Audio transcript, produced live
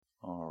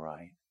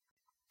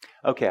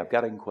Okay, I've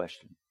got a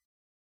question.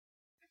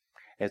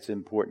 It's an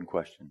important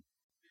question.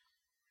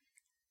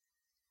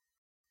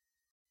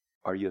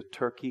 Are you a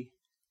turkey?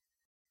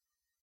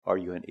 Or are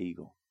you an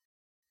eagle?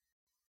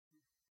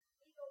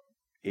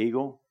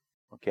 Eagle?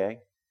 Okay.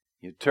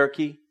 You a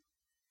turkey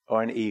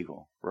or an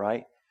eagle,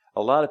 right?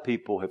 A lot of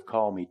people have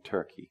called me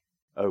turkey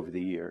over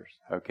the years,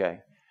 okay?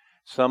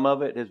 Some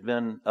of it has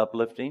been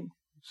uplifting.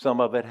 Some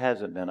of it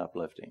hasn't been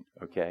uplifting,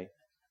 okay?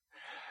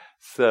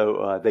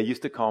 So they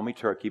used to call me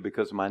turkey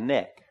because of my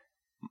neck.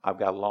 I've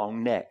got a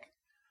long neck.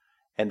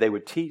 And they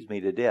would tease me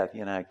to death.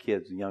 You know, I had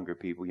kids, young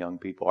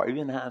people, or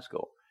even in high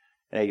school.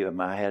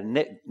 And I had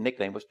a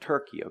nickname was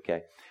Turkey,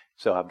 okay?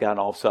 So I've gotten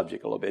off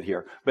subject a little bit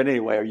here. But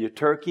anyway, are you a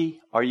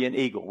turkey? Are you an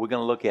eagle? We're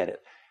going to look at it.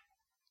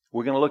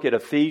 We're going to look at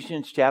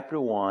Ephesians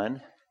chapter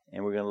 1,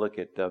 and we're going to look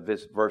at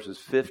verses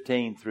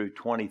 15 through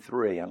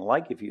 23. And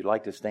if you'd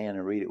like to stand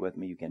and read it with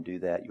me, you can do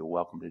that. You're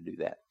welcome to do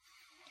that.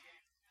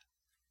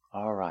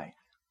 All right.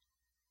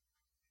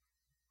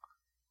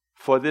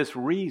 For this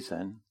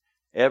reason,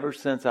 ever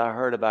since I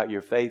heard about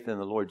your faith in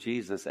the Lord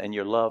Jesus and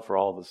your love for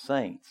all the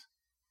saints,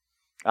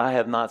 I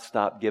have not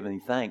stopped giving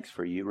thanks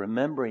for you,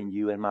 remembering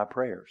you in my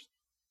prayers.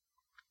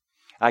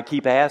 I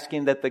keep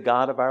asking that the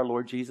God of our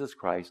Lord Jesus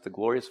Christ, the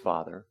glorious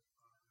Father,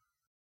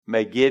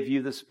 may give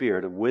you the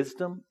spirit of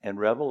wisdom and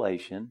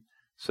revelation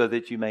so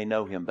that you may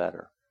know Him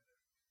better.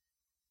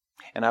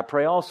 And I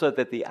pray also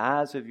that the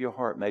eyes of your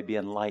heart may be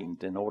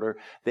enlightened in order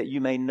that you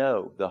may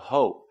know the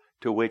hope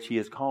to which He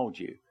has called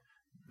you,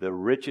 the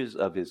riches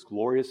of His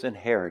glorious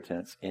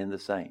inheritance in the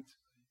saints,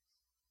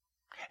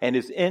 and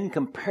His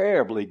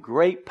incomparably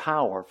great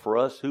power for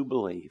us who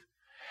believe.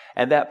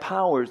 And that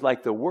power is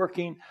like the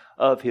working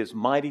of His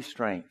mighty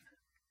strength,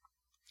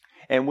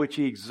 and which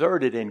He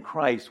exerted in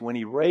Christ when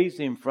He raised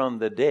Him from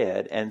the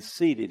dead and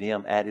seated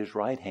Him at His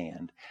right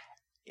hand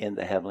in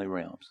the heavenly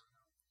realms,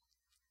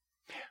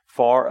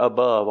 far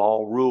above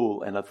all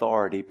rule and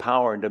authority,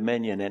 power and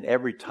dominion, and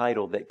every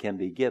title that can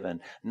be given,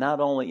 not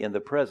only in the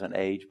present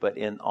age, but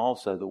in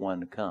also the one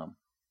to come.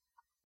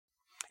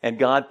 And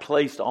God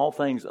placed all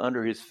things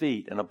under His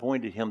feet and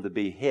appointed Him to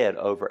be head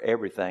over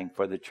everything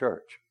for the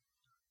church,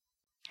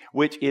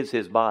 which is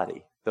His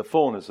body, the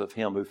fullness of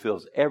Him who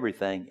fills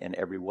everything in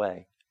every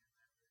way.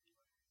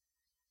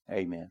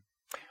 Amen.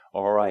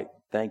 All right.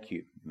 Thank you.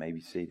 You may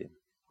be seated.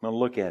 I'm going to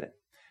look at it.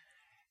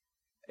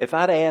 If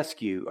I'd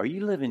ask you, are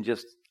you living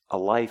just a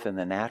life in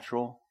the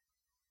natural?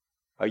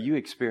 Are you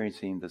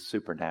experiencing the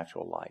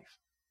supernatural life?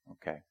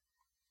 Okay.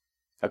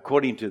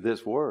 According to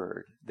this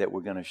word that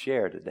we're going to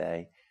share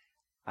today,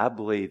 I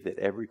believe that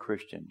every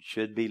Christian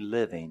should be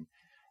living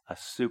a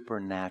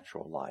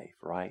supernatural life,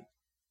 right?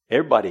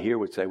 Everybody here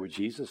would say, well,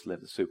 Jesus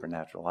lived a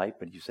supernatural life,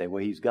 but you say,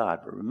 well, He's God.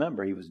 But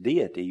remember, He was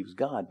deity, He was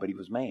God, but He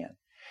was man.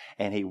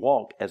 And He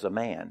walked as a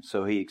man,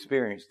 so He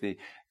experienced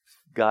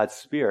God's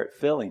Spirit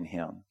filling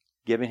Him,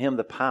 giving Him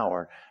the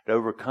power to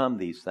overcome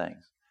these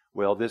things.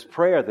 Well, this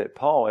prayer that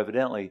Paul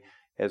evidently,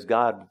 as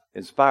God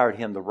inspired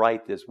him to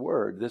write this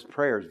word, this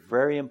prayer is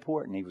very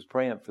important. He was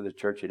praying for the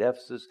church at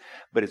Ephesus,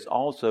 but it's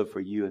also for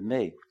you and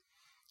me.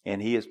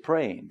 And he is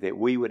praying that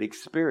we would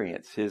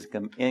experience His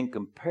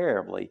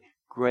incomparably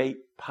great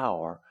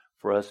power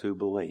for us who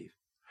believe.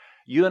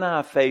 You and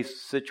I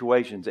face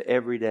situations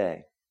every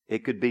day.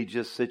 It could be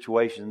just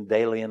situations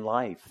daily in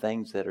life,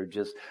 things that are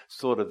just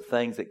sort of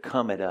things that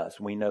come at us.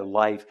 We know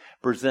life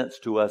presents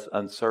to us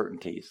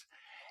uncertainties.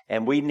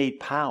 And we need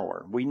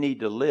power. We need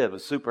to live a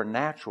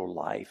supernatural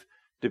life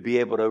to be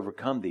able to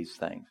overcome these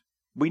things.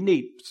 We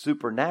need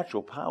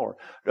supernatural power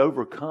to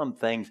overcome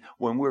things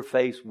when we're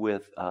faced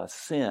with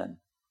sin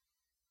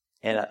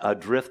and a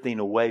drifting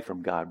away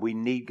from God. We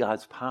need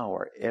God's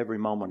power every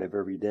moment of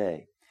every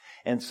day.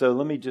 And so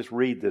let me just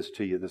read this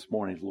to you this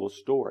morning's little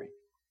story.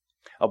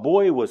 A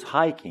boy was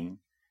hiking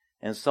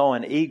and saw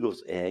an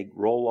eagle's egg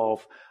roll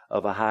off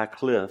of a high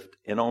cliff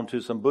and onto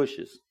some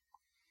bushes.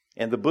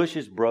 And the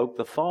bushes broke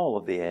the fall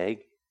of the egg,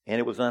 and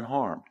it was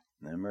unharmed.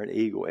 Remember, the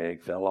eagle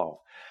egg fell off.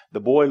 The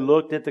boy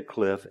looked at the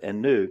cliff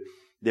and knew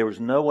there was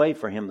no way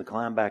for him to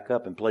climb back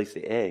up and place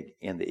the egg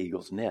in the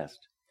eagle's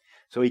nest.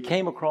 So he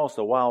came across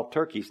a wild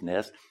turkey's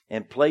nest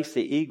and placed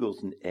the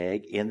eagle's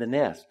egg in the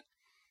nest.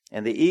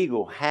 And the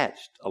eagle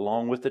hatched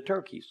along with the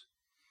turkeys.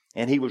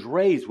 And he was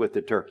raised with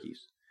the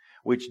turkeys,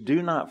 which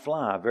do not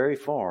fly very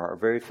far or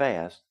very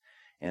fast,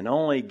 and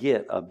only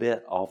get a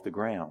bit off the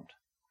ground.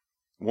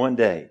 One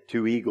day,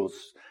 two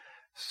eagles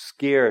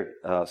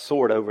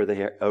soared over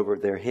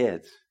their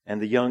heads,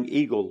 and the young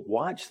eagle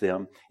watched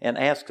them and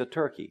asked the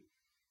turkey,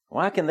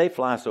 why can they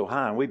fly so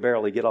high and we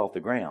barely get off the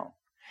ground?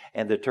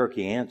 And the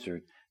turkey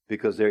answered,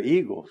 because they're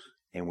eagles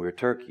and we're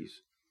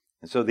turkeys.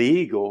 And so the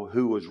eagle,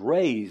 who was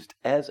raised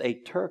as a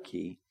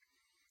turkey,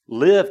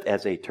 lived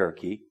as a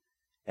turkey,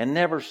 and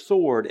never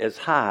soared as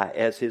high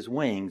as his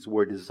wings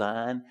were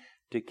designed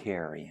to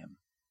carry him.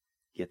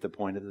 Get the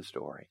point of the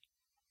story.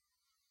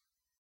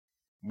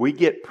 We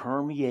get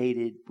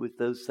permeated with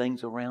those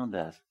things around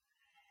us.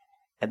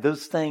 And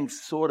those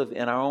things sort of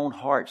in our own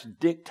hearts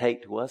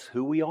dictate to us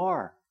who we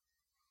are.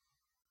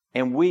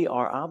 And we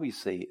are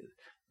obviously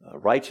the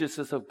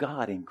righteousness of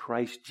God in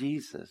Christ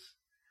Jesus.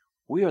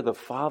 We are the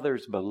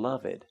Father's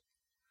beloved.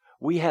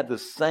 We have the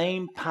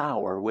same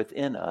power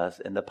within us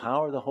and the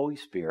power of the Holy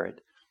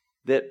Spirit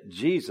that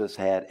Jesus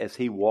had as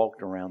he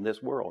walked around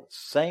this world.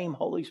 Same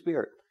Holy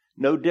Spirit,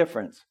 no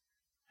difference.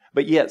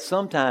 But yet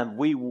sometimes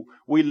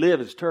we live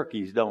as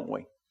turkeys, don't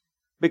we?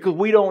 Because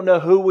we don't know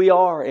who we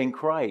are in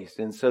Christ.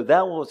 And so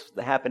that was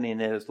happening in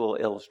this little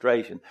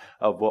illustration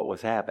of what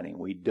was happening.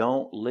 We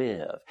don't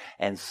live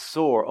and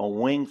soar on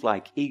wings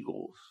like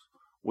eagles.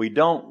 We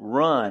don't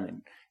run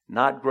and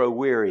not grow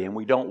weary, and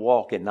we don't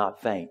walk and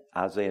not faint.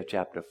 Isaiah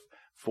chapter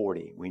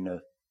 40, we know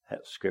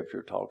that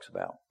Scripture talks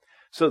about.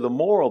 So the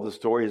moral of the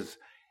story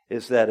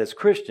is that as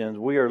Christians,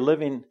 we are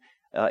living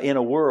in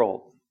a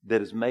world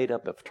that is made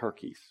up of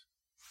turkeys,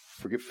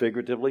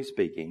 figuratively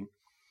speaking,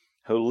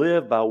 who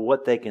live by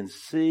what they can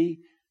see,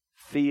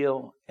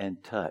 feel,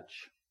 and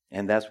touch.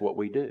 And that's what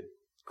we do.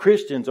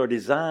 Christians are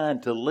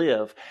designed to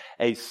live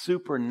a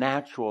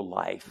supernatural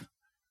life.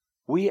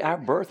 Our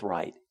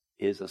birthright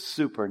is a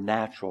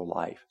supernatural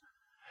life.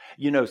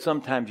 You know,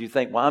 sometimes you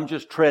think, well, I'm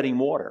just treading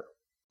water.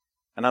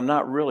 And I'm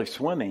not really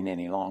swimming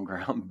any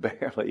longer. I'm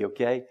barely,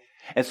 okay?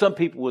 And some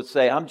people would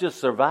say, I'm just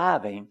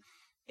surviving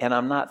and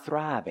I'm not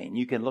thriving.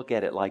 You can look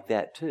at it like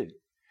that too.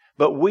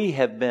 But we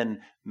have been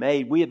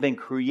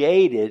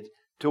created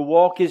to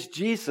walk as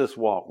Jesus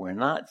walked. We're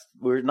not,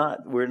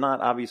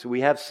 obviously,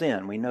 we have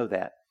sin. We know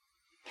that.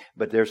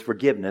 But there's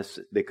forgiveness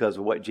because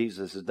of what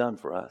Jesus has done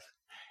for us.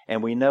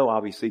 And we know,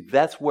 obviously,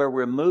 that's where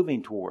we're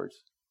moving towards.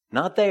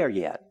 Not there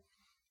yet,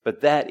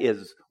 but that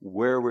is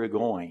where we're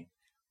going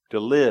to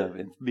live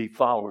and be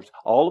followers.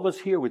 All of us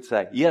here would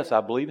say, yes, I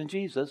believe in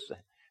Jesus.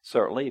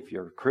 Certainly, if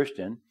you're a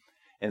Christian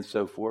and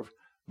so forth.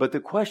 But the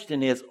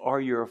question is, are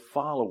you a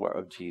follower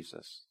of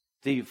Jesus?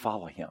 Do you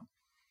follow him?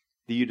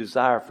 Do you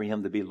desire for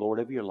him to be Lord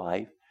of your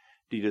life?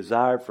 Do you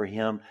desire for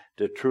him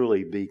to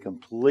truly be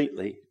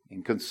completely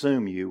and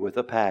consume you with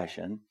a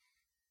passion?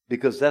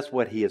 Because that's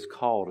what he has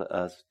called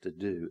us to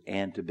do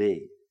and to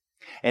be.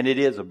 And it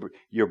is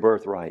your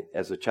birthright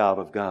as a child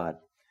of God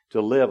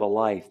to live a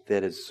life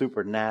that is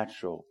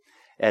supernatural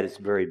at its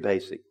very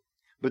basic.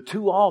 But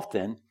too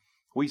often,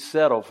 we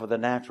settle for the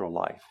natural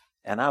life.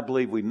 And I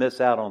believe we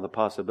miss out on the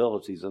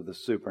possibilities of the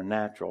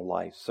supernatural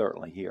life,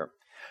 certainly here.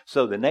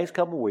 So the next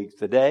couple of weeks,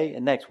 today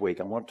and next week,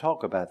 I want to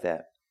talk about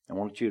that. I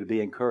want you to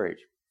be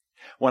encouraged.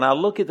 When I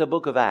look at the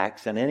book of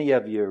Acts, and any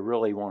of you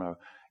really want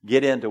to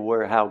get into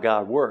how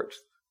God works,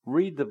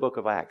 read the book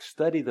of Acts,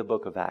 study the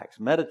book of Acts,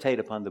 meditate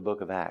upon the book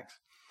of Acts.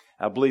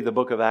 I believe the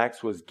book of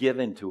Acts was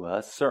given to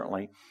us,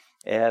 certainly,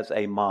 as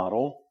a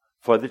model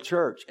for the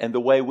church and the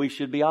way we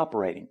should be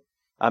operating.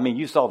 I mean,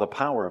 you saw the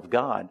power of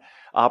God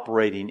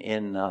operating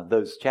in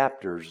those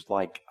chapters,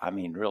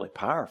 really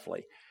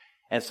powerfully.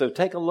 And so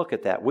take a look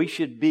at that. We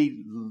should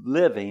be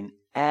living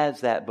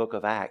as that book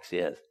of Acts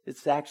is.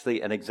 It's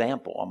actually an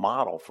example, a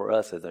model for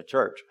us as a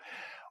church.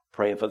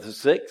 Praying for the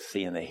sick,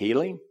 seeing the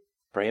healing,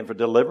 praying for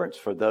deliverance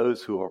for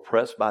those who are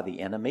oppressed by the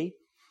enemy.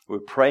 We're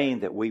praying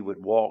that we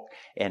would walk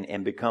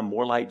and become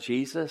more like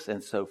Jesus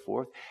and so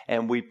forth.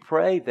 And we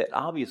pray that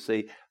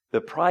obviously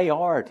the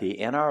priority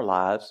in our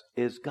lives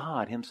is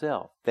God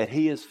himself, that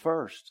he is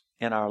first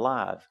in our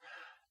lives,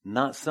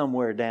 not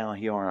somewhere down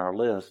here on our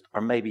list, or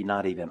maybe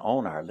not even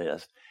on our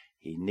list.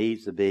 He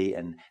needs to be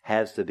and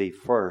has to be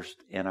first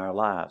in our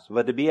lives.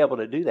 But to be able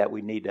to do that,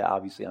 we need to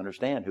obviously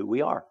understand who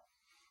we are.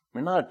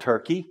 We're not a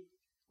turkey.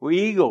 We're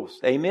eagles.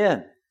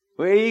 Amen.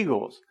 We're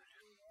eagles.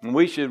 And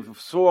we should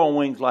soar on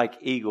wings like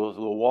eagles.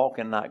 We'll walk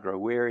and not grow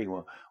weary.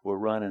 We'll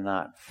run and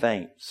not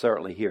faint,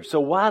 certainly here. So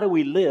why do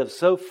we live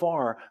so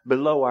far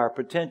below our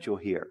potential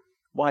here?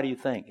 Why do you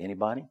think?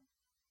 Anybody?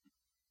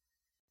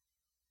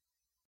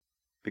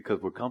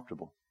 Because we're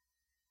comfortable.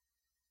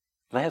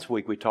 Last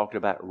week we talked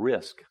about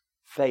risk.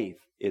 Faith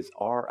is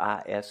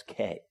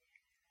R-I-S-K.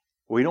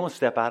 We don't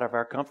step out of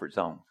our comfort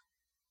zone.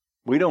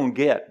 We don't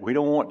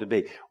want to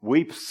be.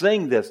 We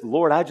sing this,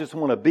 Lord, I just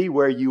want to be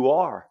where you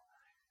are.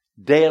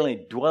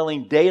 Daily,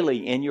 dwelling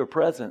daily in your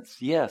presence.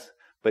 Yes.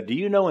 But do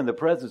you know in the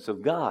presence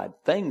of God,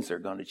 things are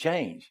going to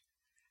change.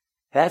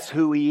 That's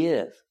who he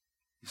is.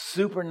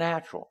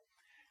 Supernatural.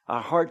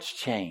 Our hearts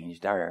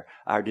changed. Our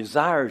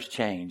desires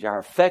change. Our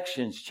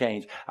affections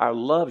change. Our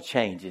love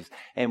changes.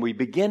 And we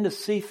begin to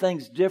see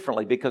things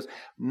differently because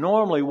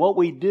normally what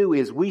we do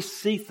is we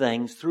see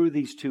things through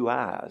these two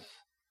eyes,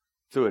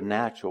 through a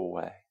natural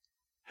way.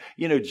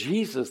 You know,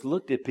 Jesus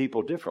looked at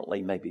people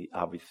differently, maybe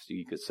obviously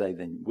you could say,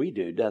 than we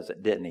do,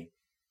 didn't he?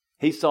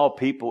 He saw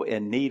people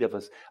in need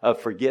of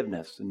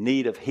forgiveness,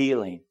 need of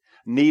healing,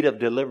 need of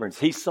deliverance.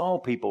 He saw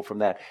people from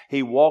that.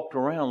 He walked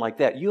around like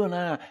that. You and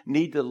I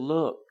need to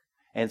look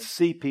and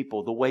see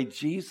people the way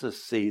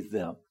Jesus sees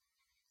them.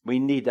 We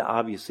need to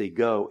obviously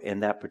go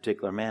in that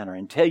particular manner.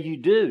 Until you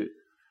do,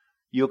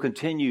 you'll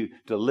continue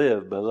to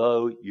live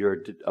below your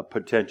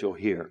potential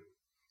here.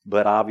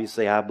 But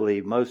obviously, I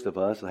believe most of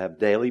us have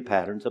daily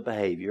patterns of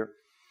behavior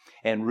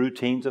and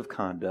routines of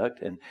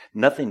conduct, and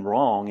nothing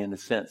wrong in the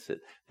sense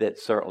that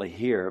certainly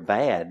here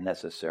bad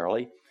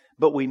necessarily.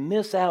 But we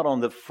miss out on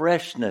the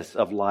freshness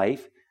of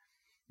life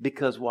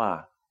Because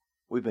why?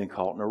 We've been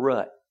caught in a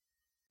rut.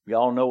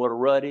 Y'all know what a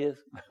rut is?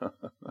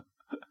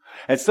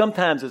 And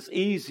sometimes it's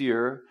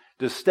easier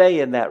to stay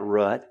in that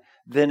rut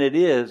than it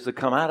is to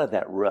come out of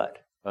that rut.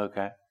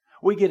 Okay?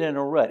 We get in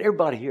a rut.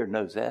 Everybody here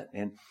knows that.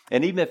 And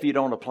even if you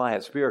don't apply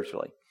it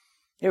spiritually,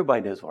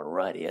 everybody knows what a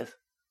rut is.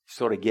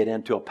 Sort of get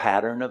into a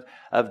pattern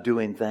of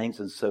doing things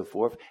and so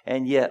forth.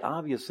 And yet,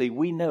 obviously,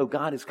 we know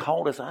God has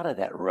called us out of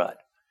that rut.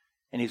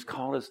 And He's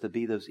called us to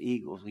be those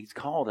eagles. He's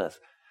called us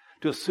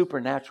to a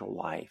supernatural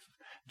life.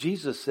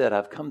 Jesus said,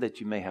 I've come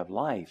that you may have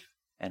life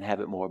and have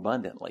it more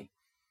abundantly.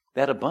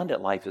 That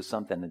abundant life is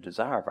something, a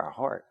desire of our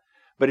heart.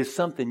 But it's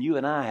something you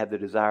and I have the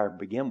desire to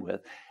begin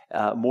with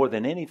more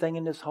than anything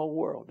in this whole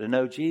world, to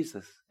know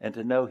Jesus and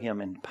to know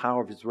Him in the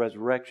power of His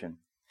resurrection.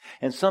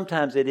 And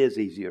sometimes it is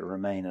easier to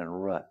remain in a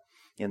rut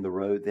in the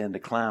road than to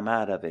climb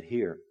out of it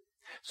here.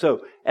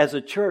 So as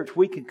a church,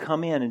 we can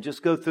come in and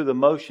just go through the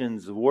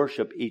motions of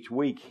worship each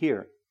week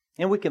here.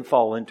 And we can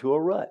fall into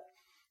a rut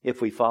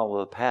if we follow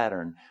the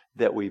pattern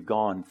that we've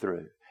gone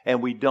through.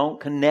 And we don't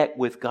connect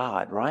with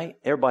God, right?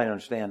 Everybody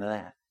understand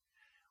that.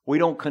 We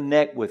don't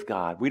connect with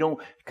God. We don't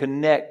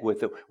connect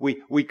with it.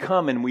 We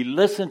come and we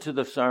listen to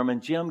the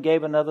sermon. Jim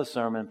gave another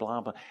sermon,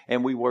 blah, blah,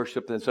 and we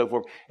worship and so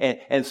forth.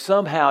 And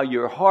somehow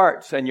your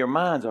hearts and your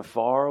minds are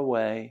far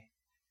away.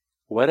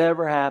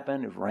 Whatever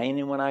happened, it was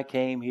raining when I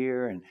came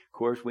here, and of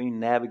course we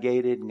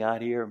navigated and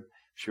got here. I'm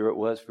sure it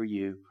was for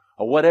you.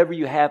 Or whatever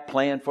you have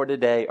planned for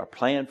today or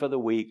planned for the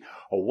week,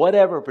 or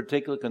whatever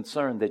particular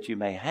concern that you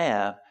may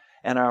have,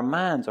 and our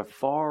minds are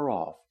far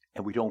off.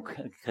 And we don't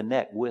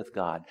connect with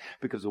God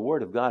because the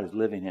Word of God is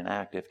living and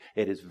active.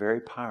 It is very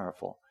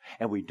powerful.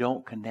 And we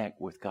don't connect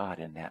with God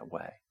in that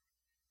way.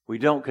 We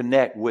don't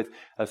connect with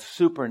a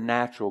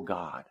supernatural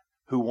God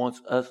who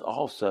wants us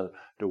also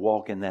to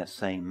walk in that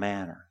same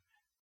manner.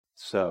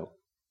 So,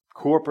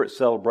 corporate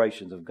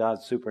celebrations of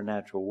God's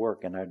supernatural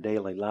work in our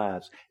daily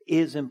lives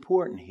is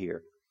important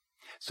here.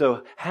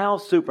 So, how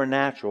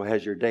supernatural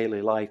has your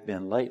daily life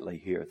been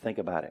lately here? Think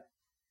about it.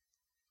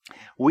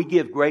 We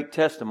give great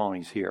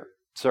testimonies here.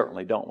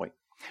 Certainly, don't we?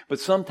 But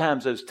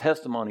sometimes those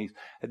testimonies,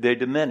 they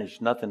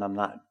diminish. Nothing I'm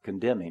not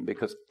condemning,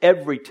 because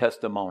every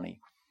testimony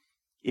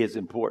is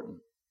important.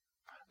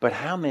 But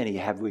how many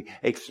have we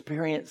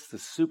experienced the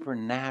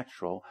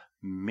supernatural,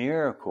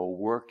 miracle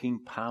working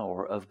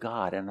power of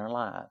God in our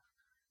lives?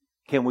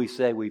 Can we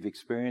say we've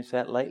experienced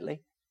that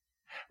lately?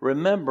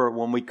 Remember,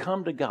 when we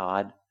come to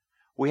God,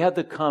 we have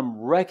to come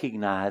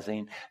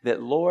recognizing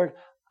that, Lord,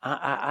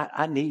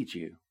 I need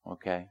you,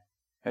 okay?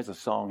 There's a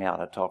song out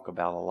I talk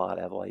about a lot,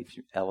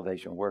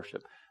 elevation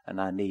worship, and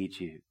I need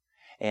you.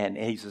 And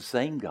He's the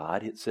same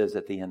God, it says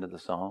at the end of the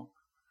song,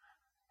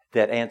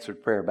 that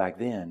answered prayer back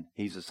then.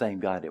 He's the same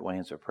God that will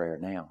answer prayer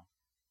now.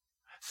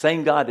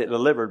 Same God that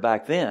delivered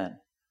back then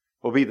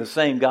will be the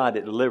same God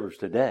that delivers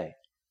today.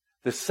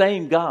 The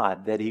same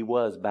God that He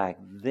was back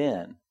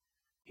then,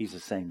 He's the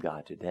same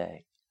God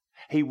today.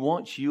 He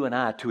wants you and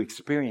I to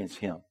experience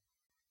Him.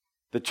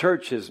 The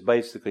church has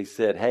basically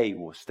said, hey,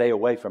 we'll stay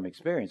away from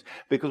experience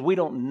because we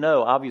don't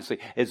know, obviously,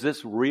 is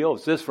this real?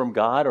 Is this from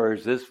God, or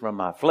is this from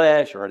my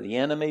flesh, or the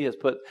enemy has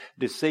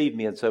deceived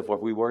me and so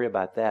forth? We worry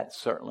about that,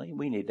 certainly.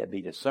 We need to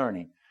be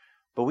discerning.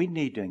 But we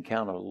need to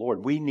encounter the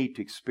Lord. We need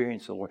to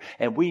experience the Lord.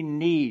 And we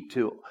need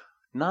to,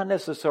 not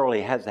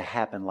necessarily has to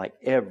happen like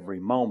every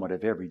moment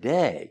of every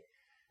day,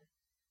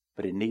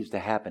 but it needs to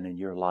happen in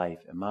your life,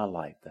 in my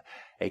life.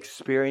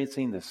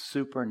 Experiencing the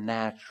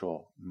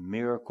supernatural,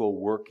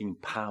 miracle-working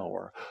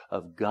power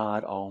of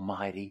God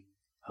Almighty.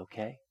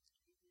 Okay?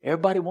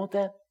 Everybody want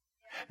that?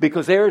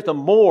 Because there's the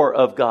more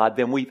of God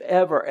than we've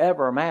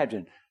ever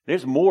imagined.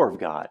 There's more of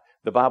God.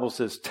 The Bible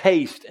says,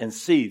 taste and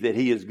see that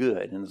He is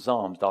good. In the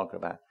Psalms talking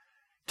about.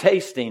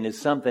 Tasting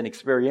is something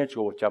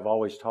experiential, which I've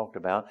always talked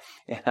about.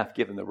 And I've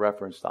given the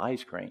reference to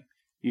ice cream.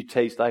 You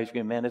taste ice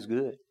cream, man, it's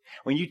good.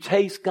 When you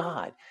taste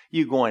God,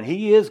 you're going,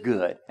 He is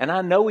good. And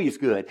I know He's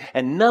good.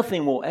 And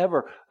nothing will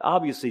ever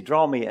obviously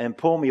draw me and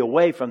pull me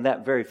away from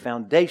that very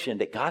foundation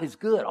that God is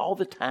good all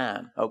the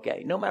time.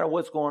 Okay, no matter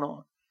what's going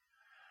on.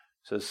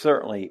 So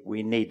certainly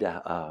we need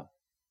to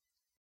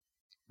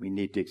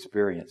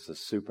experience the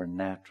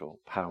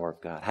supernatural power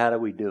of God. How do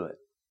we do it?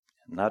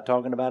 I'm not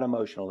talking about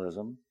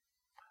emotionalism.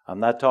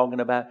 I'm not talking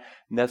about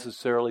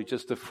necessarily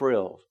just the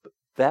frills. But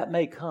that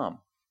may come.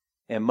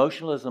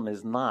 Emotionalism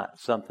is not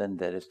something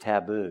that is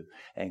taboo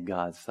in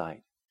God's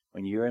sight.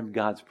 When you're in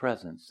God's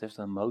presence, there's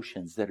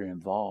emotions that are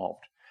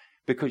involved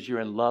because you're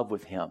in love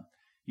with Him.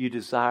 You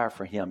desire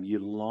for Him. You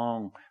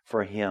long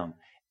for Him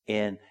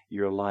in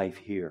your life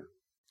here.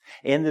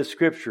 In the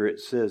scripture,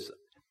 it says,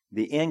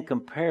 the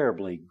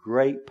incomparably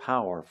great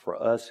power for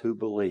us who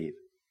believe.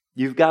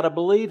 You've got to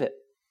believe it.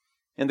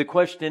 And the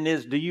question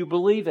is, do you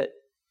believe it?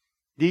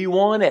 Do you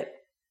want it?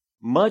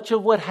 Much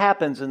of what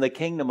happens in the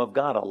kingdom of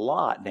God, a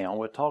lot now,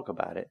 we'll talk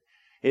about it,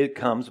 it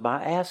comes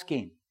by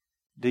asking.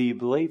 Do you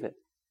believe it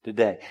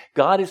today?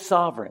 God is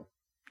sovereign,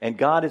 and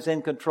God is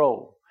in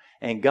control,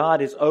 and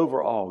God is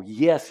over all.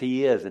 Yes,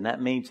 He is, and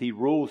that means He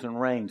rules and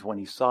reigns when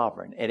He's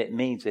sovereign, and it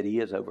means that He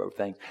is over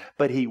things.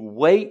 But He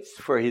waits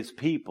for His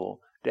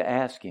people to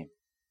ask Him.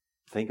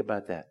 Think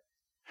about that.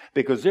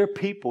 Because there are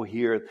people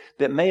here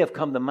that may have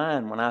come to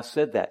mind when I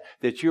said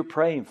that you're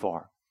praying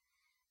for.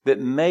 That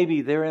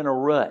maybe they're in a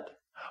rut.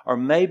 Or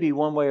maybe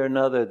one way or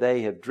another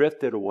they have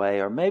drifted away.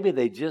 Or maybe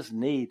they just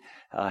need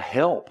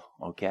help,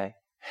 okay?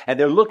 And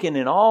they're looking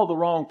in all the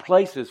wrong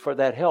places for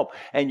that help.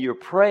 And you're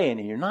praying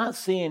and you're not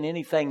seeing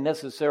anything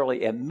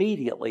necessarily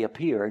immediately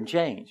appear and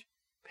change.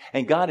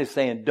 And God is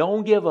saying,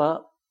 don't give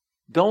up.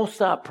 Don't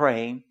stop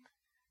praying.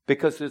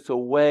 Because it's a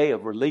way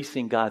of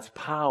releasing God's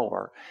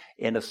power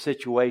in a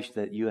situation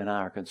that you and I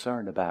are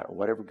concerned about, or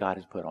whatever God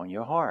has put on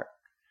your heart.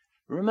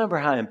 Remember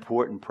how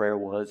important prayer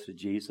was to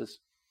Jesus?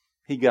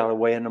 He got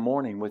away in the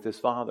morning with His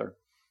Father.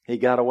 He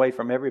got away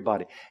from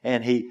everybody.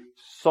 And He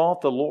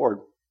sought the Lord.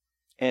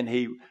 And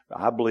He,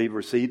 I believe,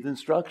 received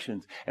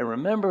instructions. And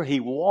remember, He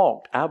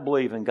walked, I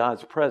believe, in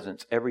God's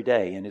presence every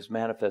day, in His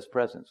manifest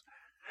presence.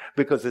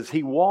 Because as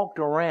He walked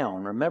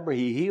around, remember,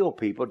 He healed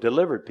people,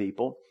 delivered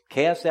people,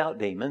 cast out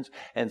demons,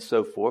 and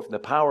so forth. The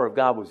power of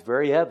God was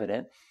very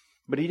evident,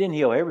 but He didn't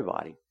heal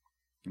everybody.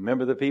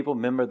 Remember the people?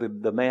 Remember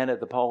the man at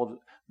the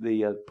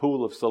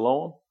pool of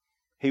Siloam?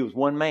 He was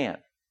one man.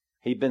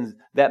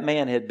 That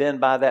man had been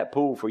by that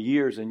pool for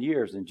years and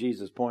years, and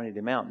Jesus pointed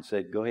him out and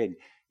said, go ahead,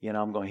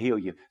 I'm going to heal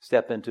you.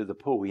 Step into the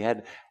pool. He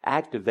had to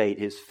activate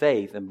his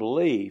faith and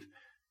believe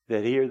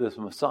that here this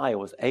Messiah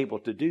was able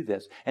to do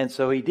this. And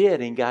so he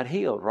did and got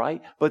healed,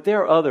 right? But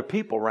there are other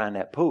people around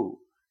that pool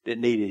that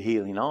needed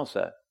healing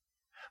also.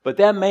 But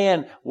that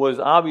man was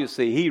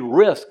obviously, he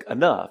risked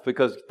enough,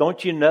 because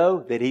don't you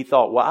know that he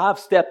thought, well,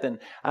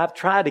 I've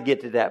tried to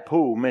get to that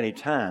pool many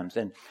times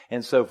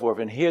and so forth.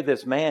 And here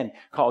this man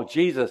called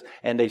Jesus,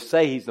 and they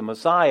say he's the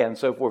Messiah and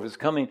so forth, is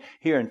coming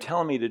here and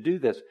telling me to do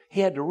this.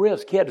 He had to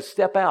risk. He had to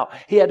step out.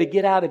 He had to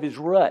get out of his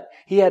rut.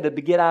 He had to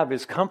get out of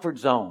his comfort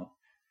zone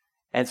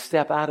and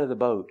step out of the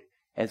boat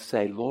and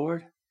say,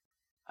 Lord,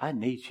 I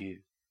need you.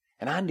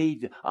 And I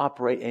need to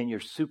operate in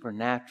your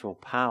supernatural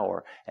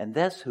power. And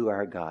that's who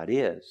our God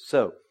is.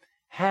 So,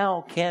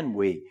 how can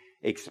we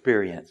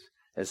experience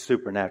a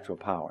supernatural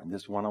power? And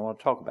this is what I want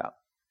to talk about.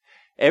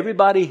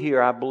 Everybody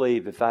here, I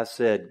believe, if I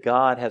said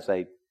God has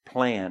a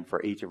plan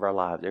for each of our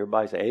lives,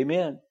 everybody say,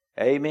 amen,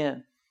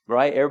 amen.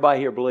 Right? Everybody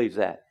here believes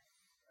that.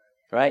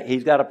 Right?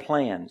 He's got a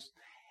plan.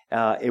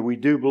 And we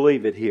do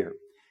believe it here.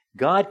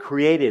 God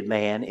created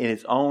man in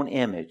His own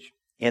image.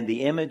 In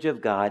the image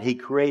of God, He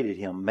created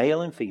him,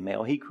 male and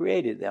female. He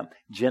created them.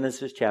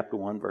 Genesis chapter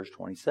 1, verse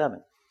 27.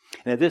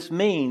 Now this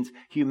means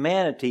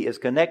humanity is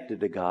connected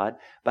to God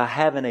by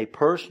having a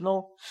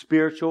personal,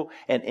 spiritual,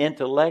 and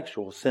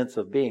intellectual sense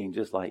of being,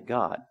 just like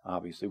God.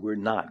 Obviously, we're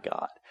not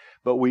God,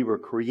 but we were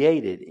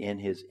created in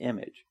His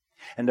image.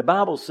 And the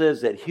Bible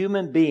says that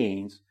human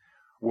beings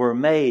were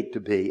made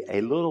to be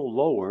a little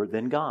lower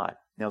than God.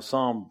 Now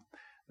Psalm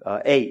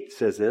 8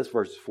 says this,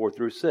 verses 4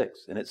 through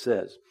 6, and it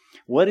says,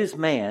 what is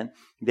man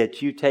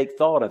that you take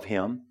thought of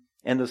him,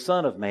 and the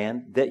Son of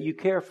Man that you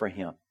care for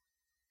him?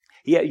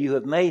 Yet you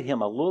have made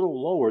him a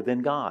little lower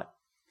than God,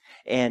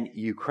 and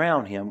you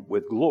crown him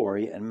with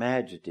glory and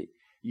majesty.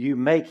 You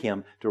make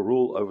him to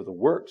rule over the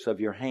works of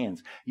your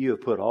hands. You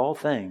have put all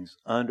things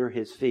under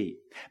his feet.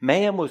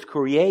 Man was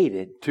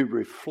created to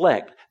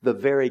reflect the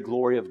very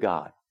glory of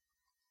God.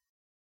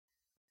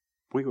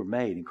 We were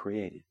made and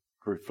created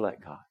to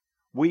reflect God.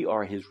 We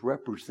are His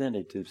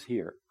representatives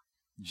here.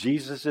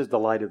 Jesus is the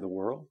light of the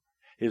world.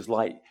 His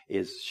light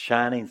is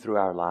shining through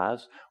our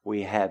lives.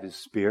 We have His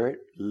Spirit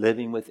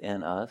living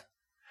within us.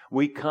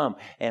 We come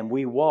and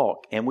we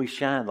walk and we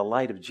shine the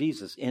light of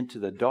Jesus into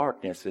the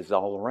darkness that's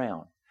all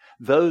around.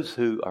 Those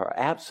who are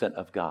absent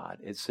of God,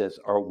 it says,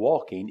 are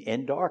walking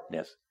in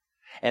darkness.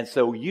 And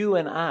so you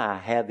and I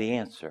have the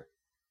answer.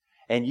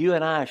 And you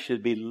and I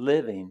should be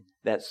living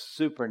that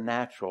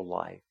supernatural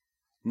life,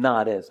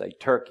 not as a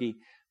turkey,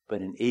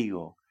 but an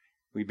eagle.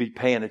 We'd be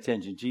paying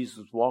attention. Jesus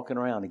was walking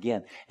around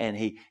again, and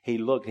he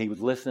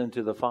was listening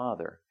to the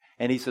Father.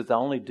 And He says, I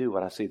only do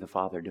what I see the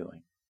Father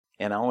doing.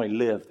 And I only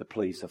live to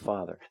please the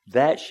Father.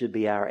 That should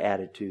be our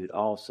attitude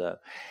also.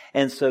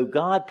 And so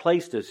God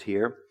placed us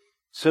here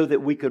so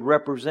that we could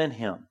represent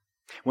Him.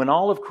 When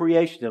all of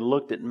creation had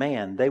looked at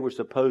man, they were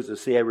supposed to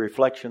see a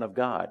reflection of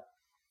God.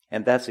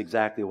 And that's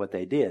exactly what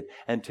they did,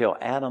 until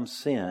Adam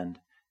sinned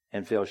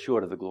and fell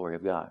short of the glory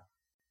of God.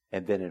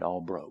 And then it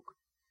all broke.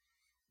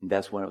 And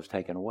that's when it was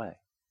taken away.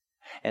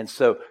 And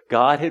so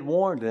God had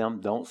warned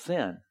them, don't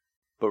sin.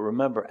 But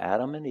remember,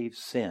 Adam and Eve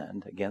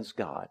sinned against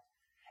God.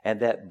 And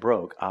that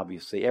broke,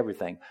 obviously,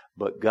 everything.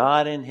 But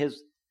God, in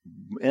His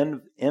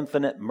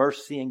infinite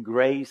mercy and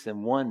grace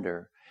and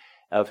wonder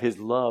of His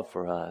love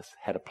for us,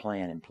 had a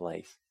plan in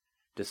place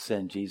to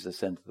send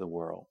Jesus into the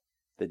world,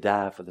 to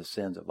die for the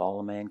sins of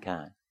all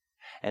mankind.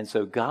 And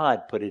so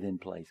God put it in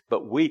place.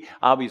 But we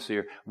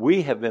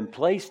have been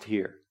placed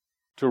here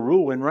to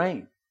rule and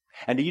reign.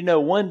 And do you know,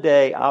 one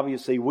day,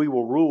 obviously, we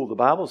will rule. The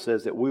Bible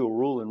says that we will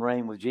rule and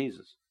reign with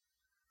Jesus.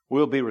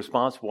 We'll be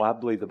responsible. I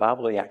believe the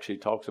Bible actually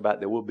talks about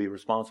that we'll be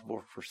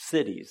responsible for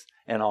cities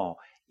and all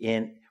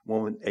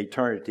when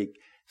eternity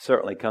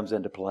certainly comes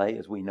into play,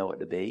 as we know it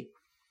to be,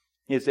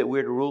 is that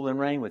we're to rule and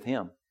reign with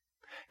Him.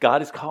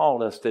 God has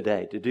called us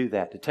today to do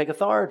that, to take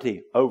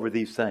authority over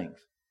these things.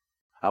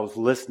 I was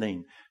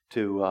listening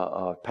to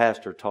a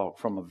pastor talk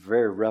from a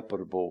very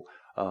reputable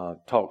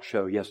talk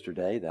show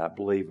yesterday that I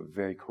believe are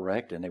very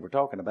correct, and they were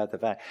talking about the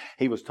fact,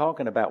 he was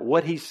talking about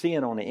what he's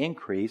seeing on the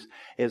increase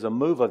is a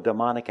move of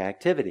demonic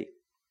activity.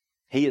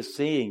 He is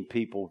seeing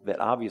people that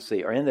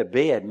obviously are in their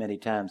bed many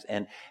times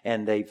and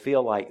they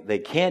feel like they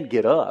can't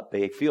get up.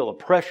 They feel a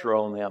pressure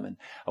on them and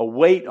a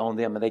weight on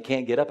them and they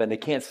can't get up and they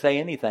can't say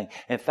anything.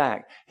 In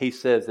fact, he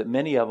says that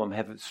many of them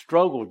have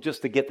struggled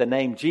just to get the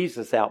name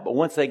Jesus out. But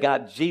once they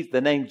got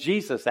the name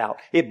Jesus out,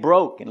 it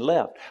broke and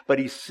left. But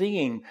he's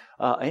seeing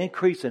an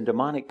increase in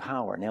demonic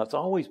power. Now,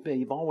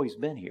 you've always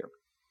been here.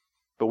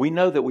 But we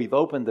know that we've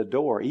opened the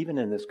door, even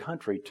in this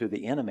country, to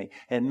the enemy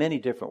in many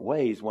different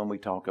ways when we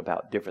talk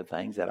about different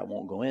things that I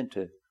won't go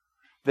into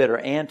that are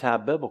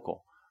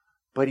anti-biblical.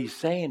 But he's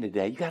saying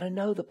today, you got to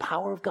know the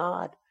power of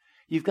God.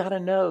 You've got to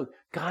know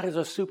God is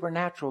a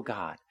supernatural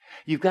God.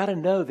 You've got to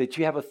know that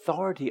you have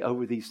authority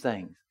over these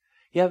things.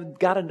 You have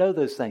got to know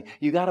those things.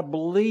 You got to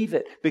believe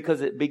it because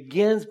it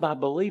begins by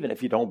believing.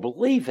 If you don't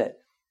believe it,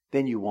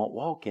 then you won't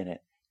walk in it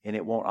and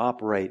it won't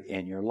operate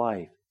in your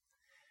life.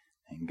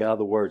 In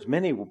other words,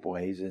 many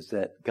ways is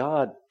that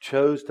God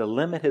chose to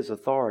limit His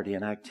authority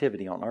and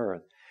activity on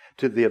earth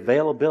to the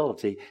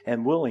availability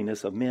and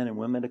willingness of men and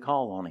women to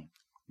call on Him.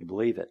 You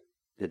believe it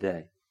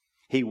today.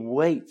 He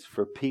waits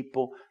for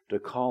people to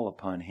call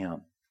upon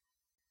Him.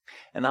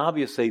 And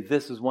obviously,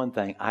 this is one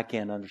thing I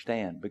can't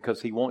understand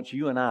because He wants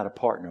you and I to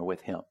partner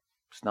with Him.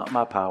 It's not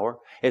my power.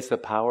 It's the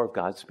power of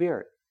God's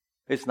Spirit.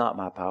 It's not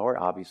my power,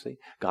 obviously.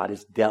 God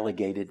has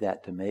delegated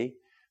that to me.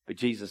 But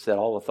Jesus said,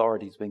 all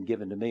authority has been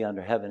given to me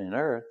under heaven and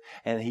earth.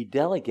 And He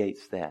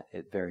delegates that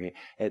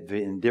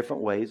in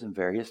different ways and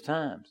various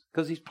times.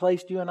 Because He's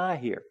placed you and I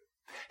here.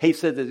 He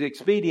said it's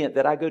expedient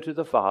that I go to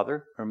the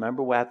Father.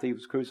 Remember after He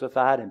was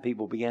crucified and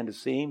people began to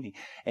see Him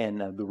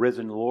and the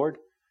risen Lord.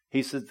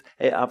 He said,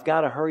 hey, I've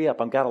got to hurry up.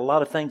 I've got a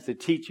lot of things to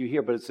teach you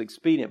here, but it's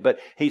expedient. But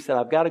He said,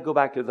 I've got to go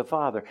back to the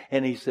Father.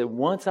 And He said,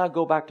 once I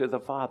go back to the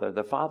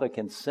Father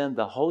can send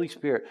the Holy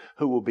Spirit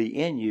who will be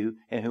in you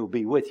and who will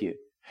be with you.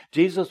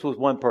 Jesus was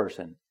one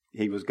person.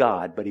 He was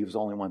God, but He was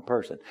only one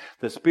person.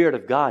 The Spirit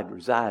of God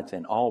resides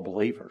in all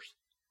believers.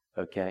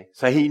 Okay?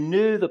 So He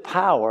knew the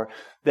power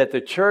that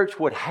the church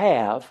would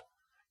have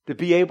to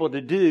be able to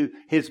do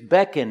His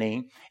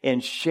beckoning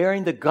and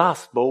sharing the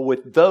gospel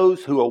with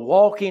those who are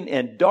walking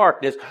in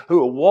darkness,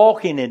 who are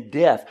walking in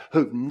death,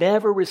 who've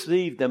never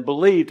received and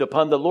believed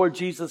upon the Lord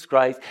Jesus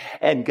Christ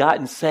and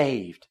gotten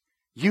saved.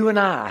 You and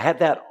I have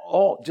that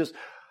all just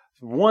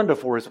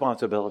wonderful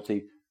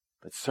responsibility.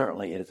 But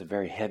certainly it is a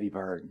very heavy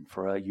burden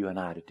for you and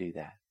I to do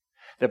that.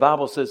 The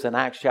Bible says in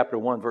Acts chapter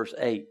 1 verse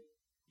 8,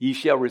 ye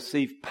shall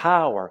receive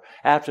power.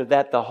 After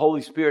that the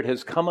Holy Spirit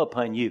has come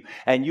upon you,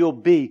 and you'll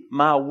be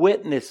my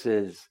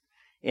witnesses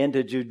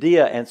into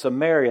Judea and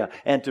Samaria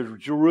and to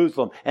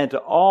Jerusalem and to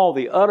all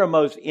the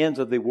uttermost ends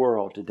of the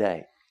world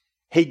today.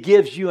 He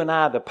gives you and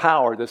I the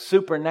power, the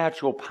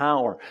supernatural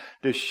power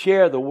to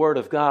share the Word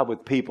of God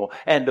with people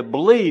and to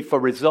believe for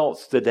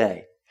results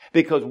today.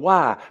 Because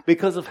why?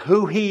 Because of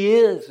who He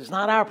is. It's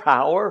not our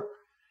power.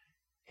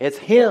 It's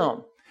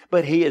Him.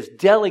 But He is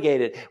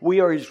delegated.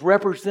 We are His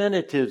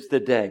representatives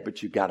today.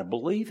 But you've got to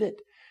believe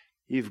it.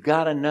 You've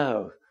got to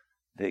know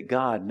that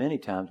God many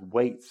times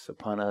waits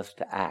upon us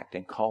to act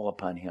and call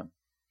upon Him.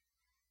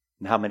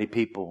 And how many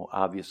people,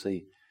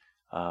 obviously,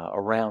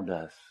 around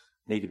us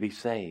need to be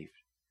saved.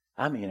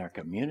 I mean, our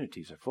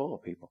communities are full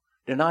of people.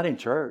 They're not in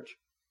church.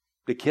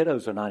 The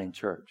kiddos are not in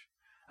church.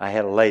 I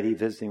had a lady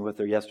visiting with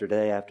her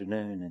yesterday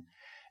afternoon,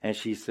 and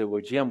she said,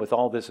 well, Jim, with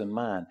all this in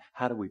mind,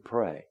 how do we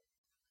pray?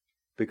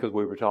 Because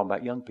we were talking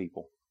about young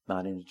people,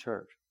 not in the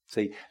church.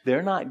 See,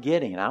 they're not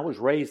getting, I was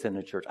raised in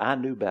the church. I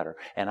knew better,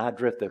 and I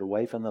drifted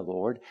away from the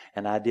Lord,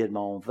 and I did my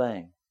own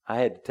thing. I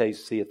had to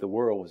taste, see if the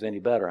world was any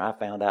better. I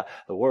found out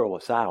the world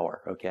was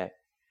sour, okay?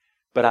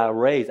 But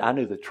I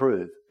knew the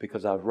truth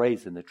because I was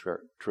raised in the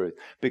truth.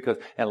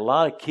 And a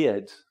lot of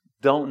kids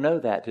don't know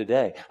that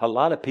today. A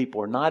lot of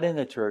people are not in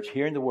the church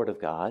hearing the Word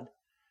of God,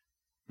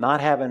 not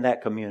having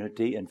that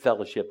community and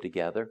fellowship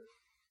together,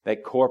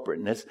 that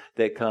corporateness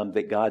that comes,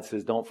 that God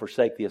says, don't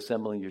forsake the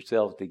assembling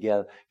yourselves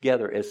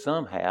together as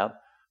some have,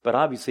 but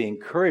obviously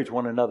encourage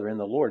one another in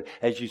the Lord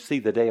as you see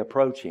the day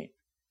approaching.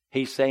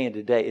 He's saying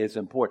today is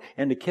important.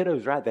 And the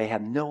kiddos, right, they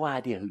have no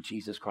idea who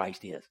Jesus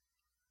Christ is.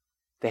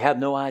 They have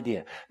no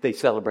idea. They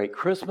celebrate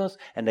Christmas,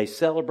 and they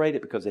celebrate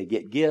it because they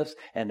get gifts,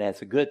 and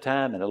that's a good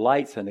time, and the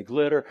lights and the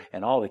glitter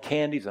and all the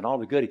candies and all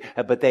the goodies,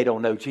 but they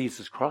don't know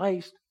Jesus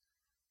Christ.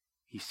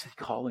 He's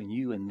calling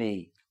you and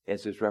me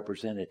as His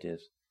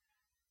representatives.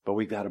 But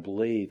we've got to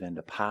believe in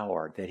the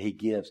power that He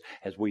gives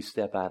as we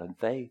step out in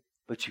faith.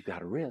 But you've got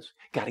to risk.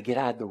 Got to get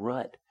out of the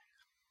rut.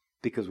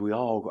 Because we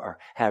all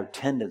have a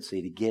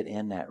tendency to get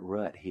in that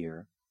rut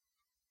here.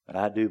 But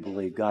I do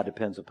believe God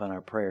depends upon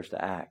our prayers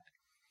to act.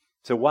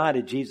 So why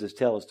did Jesus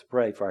tell us to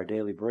pray for our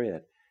daily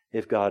bread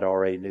if God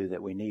already knew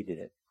that we needed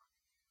it?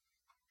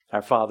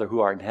 Our Father who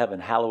art in heaven,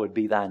 hallowed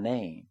be thy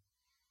name.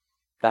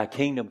 Thy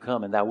kingdom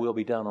come and thy will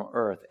be done on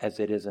earth as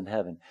it is in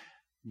heaven.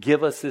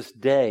 Give us this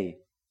day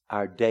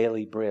our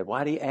daily bread.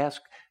 Why do you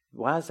ask?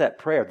 Why is that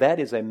prayer? That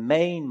is a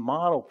main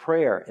model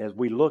prayer as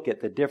we look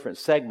at the different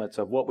segments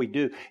of what we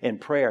do in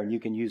prayer. And you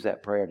can use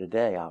that prayer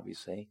today,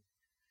 obviously,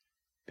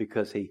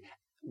 because He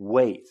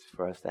waits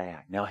for us to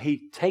act. Now,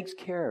 He takes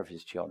care of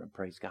His children,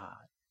 praise God.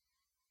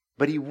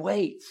 But He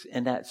waits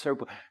in that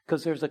circle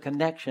because there's a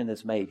connection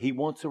that's made. He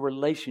wants a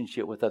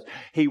relationship with us.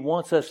 He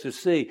wants us to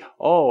see,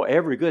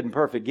 every good and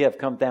perfect gift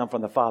comes down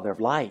from the Father of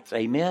lights.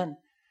 Amen?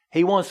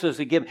 He wants us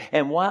to give.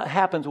 And what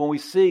happens when we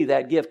see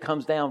that gift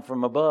comes down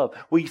from above?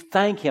 We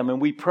thank Him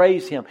and we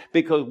praise Him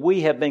because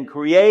we have been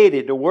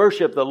created to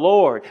worship the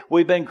Lord.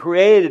 We've been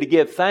created to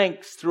give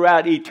thanks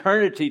throughout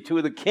eternity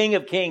to the King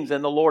of Kings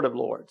and the Lord of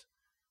Lords.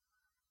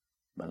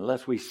 But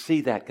unless we see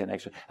that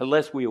connection,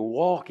 unless we are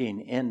walking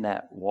in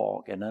that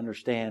walk and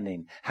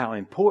understanding how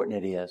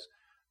important it is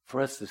for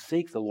us to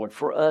seek the Lord,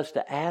 for us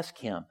to ask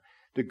Him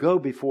to go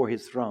before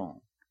His throne.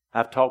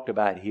 I've talked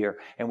about it here,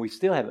 and we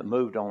still haven't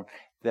moved on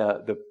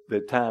the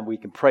time we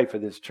can pray for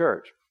this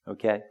church,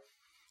 okay?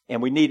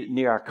 And we need it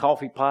near our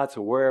coffee pots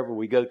or wherever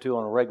we go to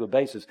on a regular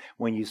basis.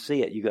 When you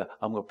see it, you go,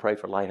 I'm going to pray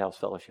for Lighthouse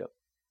Fellowship.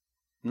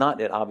 Not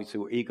that obviously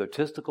we're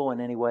egotistical in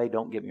any way.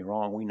 Don't get me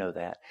wrong. We know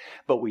that.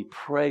 But we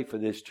pray for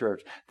this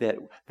church that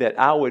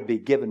I would be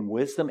given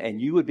wisdom and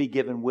you would be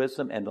given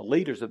wisdom and the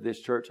leaders of this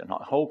church and the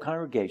whole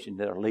congregation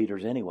that are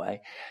leaders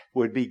anyway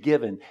would be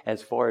given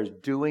as far as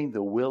doing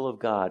the will of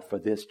God for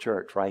this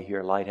church right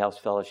here, Lighthouse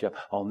Fellowship,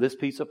 on this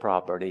piece of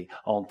property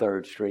on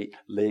 3rd Street,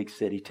 League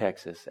City,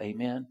 Texas.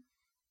 Amen.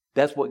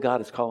 That's what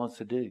God is calling us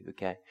to do,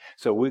 okay?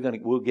 So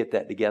we'll get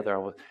that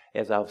together.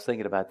 As I was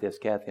thinking about this,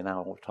 Kathy and I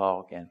will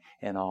talk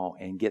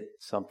and get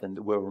something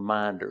where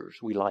reminders.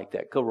 We like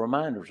that because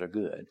reminders are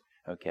good,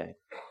 okay?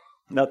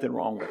 Nothing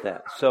wrong with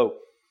that. So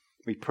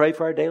we pray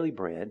for our daily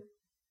bread.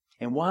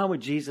 And why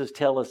would Jesus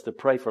tell us to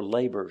pray for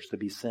laborers to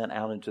be sent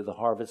out into the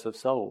harvest of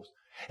souls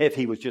if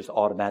He was just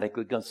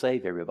automatically going to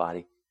save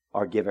everybody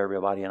or give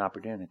everybody an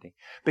opportunity?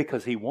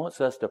 Because He wants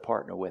us to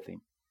partner with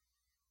Him.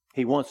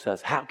 He wants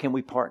us. How can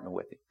we partner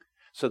with Him?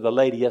 So the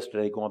lady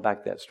yesterday, going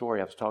back to that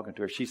story, I was talking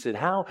to her. She said,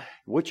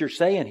 what you're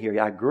saying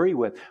here, I agree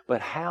with,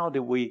 but how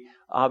do we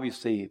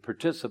obviously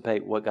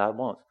participate what God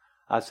wants?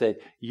 I said,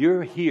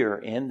 you're here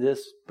in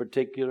this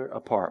particular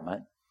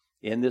apartment,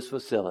 in this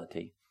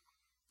facility,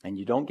 and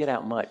you don't get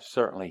out much,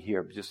 certainly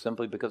here, just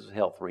simply because of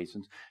health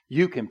reasons.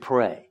 You can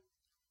pray.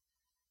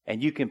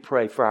 And you can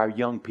pray for our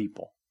young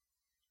people.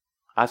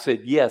 I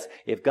said, yes,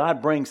 if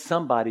God brings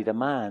somebody to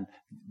mind,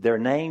 their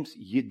names,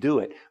 you do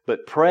it.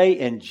 But pray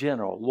in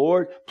general.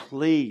 Lord,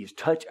 please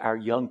touch our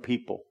young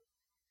people.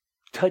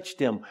 Touch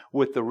them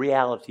with the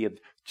reality of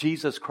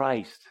Jesus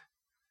Christ,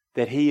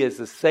 that He is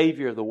the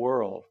Savior of the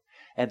world,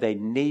 and they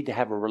need to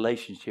have a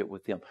relationship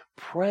with Him.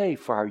 Pray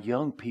for our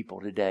young people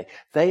today.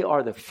 They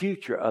are the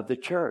future of the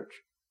church.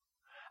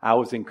 I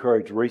was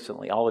encouraged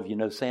recently. All of you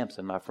know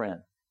Samson, my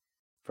friend,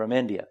 from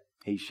India.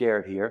 He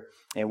shared here,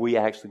 and we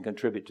actually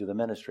contribute to the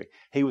ministry.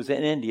 He was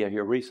in India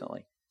here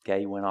recently.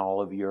 Okay, he went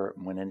all over Europe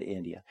and went into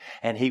India.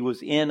 And he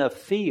was in a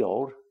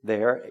field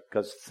there,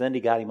 because Cindy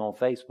got him on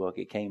Facebook,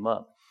 it came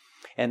up.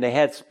 And they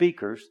had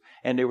speakers,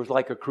 and there was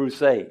like a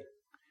crusade.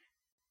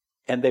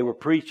 And they were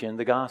preaching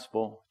the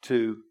gospel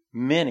to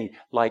many,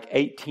 like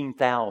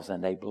 18,000,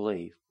 they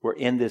believe, were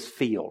in this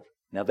field.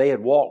 Now, they had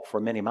walked for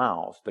many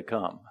miles to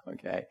come,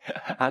 okay?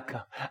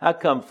 I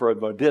come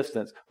from a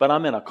distance, but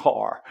I'm in a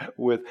car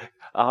with,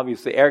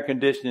 obviously, air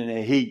conditioning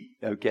and heat,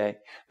 okay?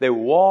 They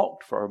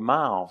walked for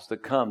miles to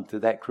come to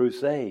that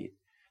crusade,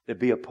 to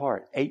be a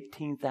part.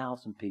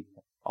 18,000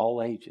 people,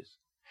 all ages.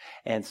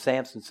 And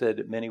Samson said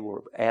that many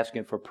were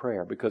asking for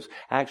prayer because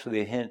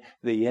actually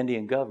the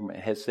Indian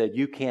government has said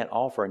you can't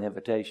offer an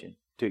invitation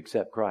to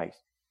accept Christ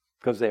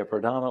because they are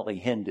predominantly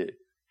Hindu.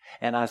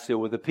 And I said,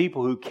 well, the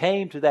people who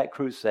came to that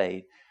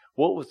crusade,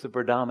 what was the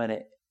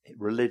predominant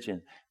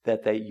religion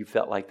that you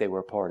felt like they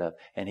were a part of?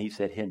 And he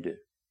said Hindu.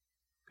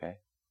 Okay?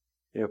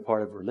 They were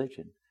part of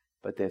religion,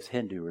 but there's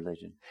Hindu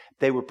religion.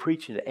 They were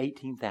preaching to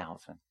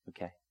 18,000.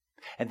 Okay?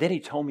 And then he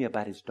told me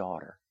about his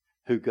daughter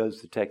who goes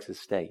to Texas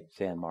State,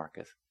 San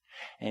Marcos.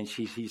 And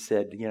she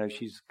said,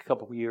 she's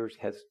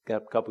has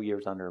got a couple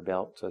years under her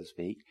belt, so to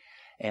speak,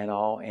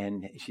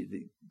 and she's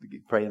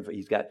praying for,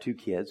 he's got 2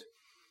 kids.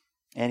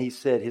 And he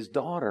said his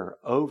daughter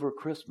over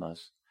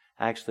Christmas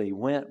actually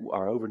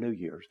over New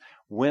Year's,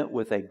 went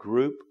with a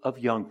group of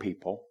young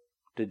people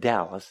to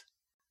Dallas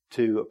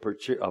to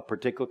a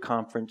particular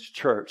conference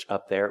church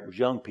up there. It was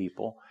young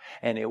people.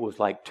 And it was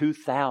like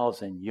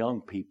 2,000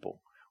 young people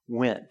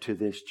went to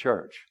this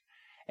church.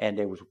 And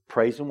there was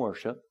praise and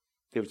worship.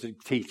 There was a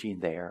teaching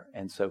there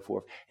and so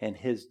forth. And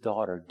his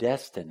daughter,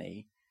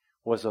 Destiny,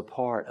 was a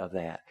part of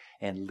that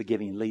and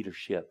giving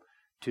leadership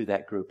to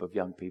that group of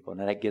young people.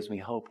 And that gives me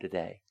hope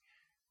today.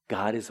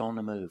 God is on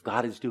the move.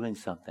 God is doing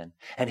something.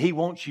 And He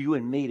wants you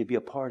and me to be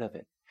a part of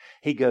it.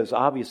 He goes,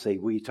 obviously,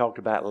 we talked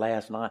about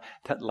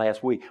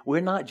last week, we're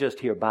not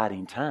just here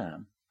biding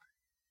time.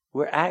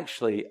 We're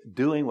actually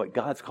doing what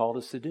God's called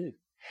us to do.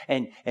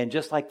 And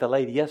just like the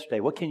lady yesterday,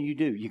 what can you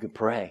do? You can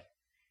pray.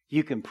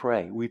 You can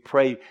pray. We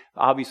pray,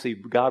 obviously,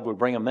 God would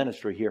bring a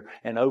ministry here.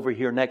 And over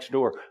here next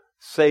door,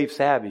 Save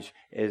Savage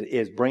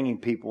is bringing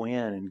people in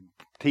and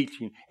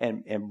teaching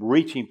and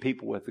reaching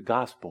people with the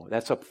gospel.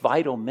 That's a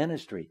vital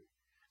ministry.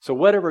 So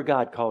whatever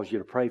God calls you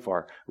to pray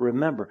for,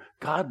 remember,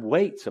 God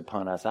waits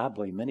upon us, I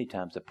believe, many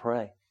times to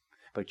pray.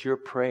 But your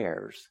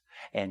prayers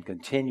and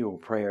continual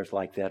prayers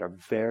like that are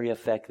very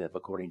effective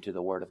according to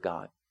the Word of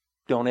God.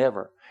 Don't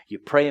ever. You're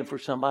praying for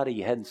somebody,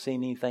 you hadn't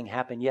seen anything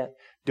happen yet,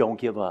 don't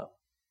give up.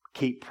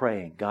 Keep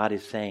praying. God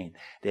is saying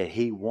that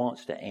He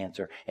wants to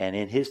answer, and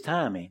in His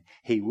timing,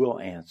 He will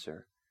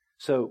answer.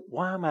 So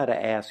why am I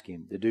to ask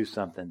Him to do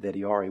something that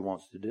He already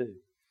wants to do?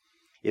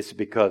 It's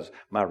because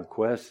my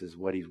request is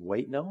what He's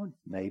waiting on,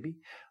 maybe.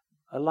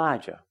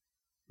 Elijah.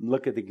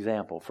 Look at the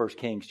example, 1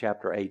 Kings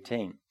chapter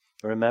 18.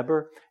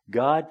 Remember,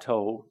 God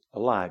told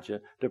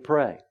Elijah to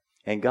pray.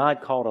 And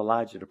God called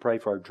Elijah to pray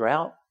for a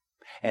drought.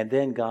 And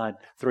then God,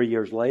 3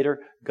 years later,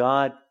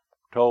 God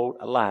told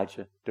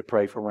Elijah to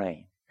pray for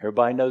rain.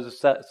 Everybody knows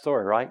the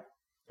story, right?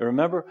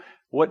 Remember,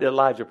 what did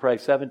Elijah pray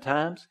 7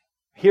 times?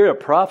 Here, a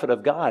prophet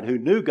of God who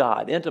knew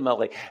God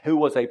intimately, who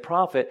was a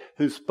prophet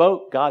who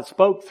God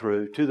spoke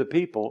through to the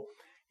people.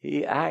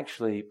 He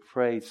actually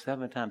prayed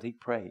 7 times. He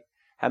prayed.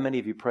 How many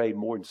of you prayed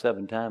more than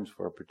 7 times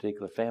for a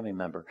particular family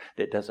member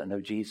that doesn't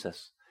know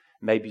Jesus?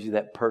 Maybe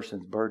that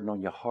person's burden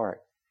on your heart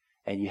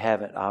and you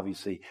haven't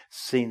obviously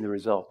seen the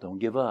result. Don't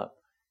give up.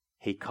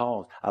 He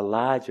called.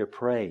 Elijah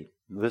prayed.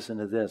 Listen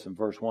to this in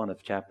verse 1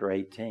 of chapter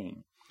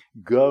 18.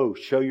 Go,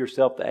 show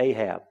yourself to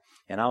Ahab,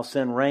 and I'll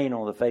send rain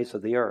on the face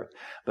of the earth.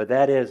 But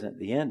that isn't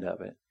the end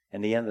of it.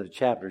 In the end of the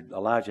chapter,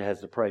 Elijah has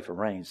to pray for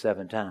rain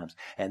 7 times,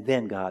 and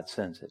then God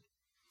sends it.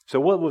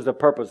 So what was the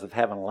purpose of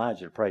having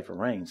Elijah to pray for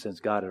rain, since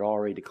God had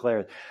already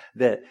declared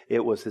that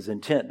it was His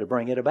intent to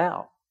bring it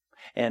about?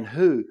 And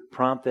who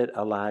prompted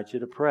Elijah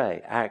to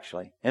pray,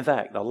 actually? In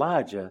fact,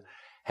 Elijah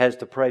has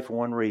to pray for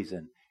one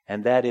reason,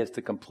 and that is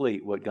to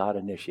complete what God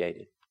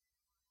initiated.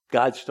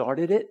 God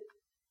started it.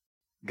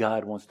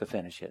 God wants to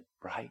finish it,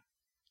 right?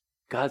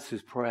 God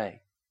says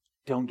pray.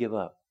 Don't give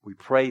up. We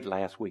prayed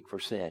last week for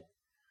Sid.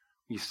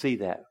 You see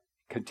that.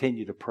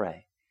 Continue to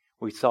pray.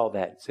 We saw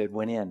that. Sid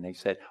went in. They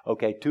said,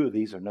 okay, 2 of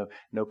these are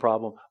no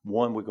problem.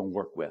 1 we're going to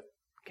work with.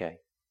 Okay.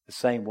 The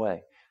same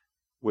way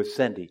with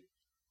Cindy,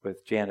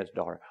 with Janet's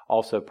daughter.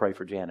 Also pray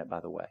for Janet,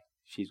 by the way.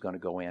 She's going to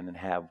go in and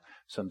have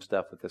some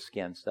stuff with the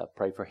skin stuff.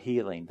 Pray for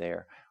healing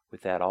there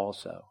with that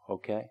also.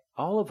 Okay.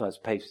 All of us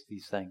face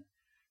these things.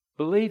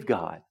 Believe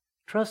God.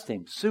 Trust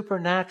Him.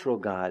 Supernatural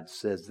God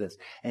says this.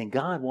 And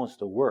God wants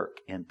to work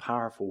in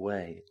powerful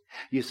ways.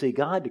 You see,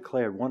 God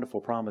declared wonderful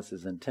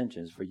promises and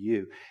intentions for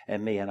you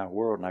and me and our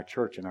world and our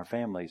church and our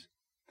families.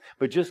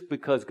 But just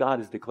because God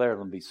has declared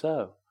them to be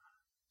so,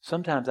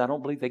 sometimes I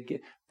don't believe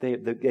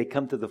they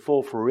come to the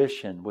full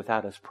fruition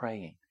without us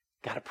praying.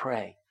 Got to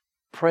pray.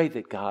 Pray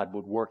that God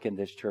would work in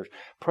this church.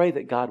 Pray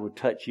that God would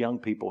touch young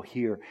people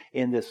here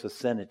in this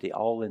vicinity,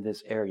 all in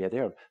this area.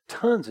 There are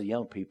tons of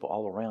young people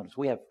all around us.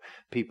 We have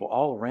people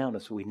all around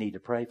us we need to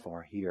pray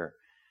for here.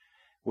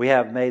 We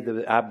have made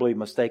the, I believe,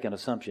 mistaken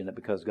assumption that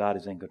because God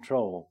is in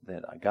control,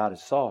 that God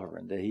is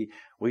sovereign, that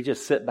we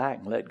just sit back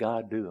and let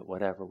God do it,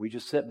 whatever. We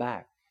just sit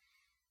back.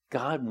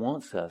 God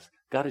wants us.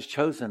 God has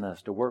chosen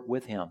us to work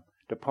with Him,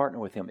 to partner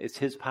with Him. It's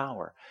His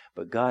power.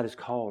 But God has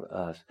called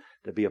us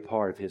to be a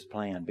part of His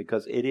plan,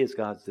 because it is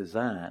God's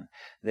design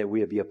that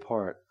we be a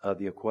part of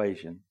the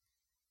equation.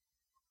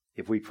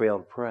 If we fail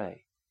to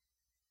pray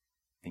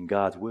in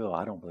God's will,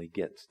 I don't believe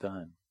gets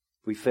done.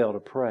 If we fail to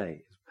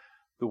pray,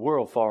 the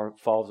world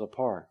falls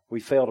apart. We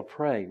fail to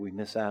pray, we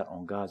miss out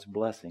on God's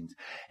blessings.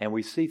 And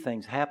we see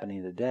things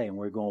happening today and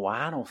we're going, well,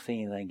 I don't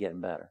see anything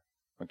getting better.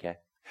 Okay.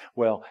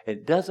 Well,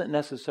 it doesn't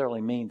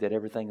necessarily mean that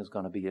everything is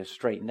going to be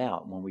straightened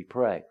out when we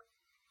pray.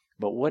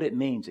 But what it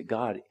means that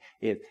God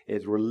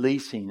is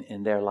releasing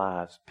in their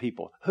lives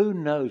people. Who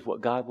knows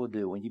what God will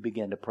do when you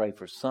begin to pray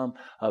for some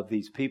of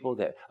these people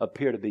that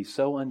appear to be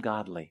so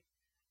ungodly.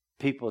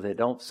 People that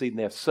don't see,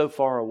 they're so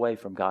far away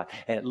from God.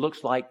 And it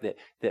looks like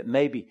that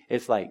maybe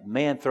it's like,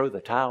 man, throw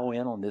the towel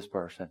in on this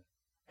person.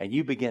 And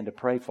you begin to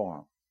pray for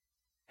them.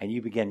 And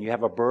you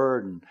have a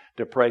burden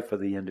to pray for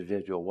the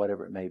individual,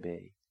 whatever it may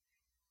be.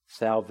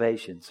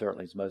 Salvation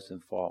certainly is most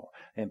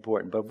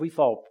important. But if we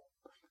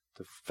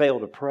fail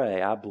to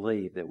pray, I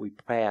believe that we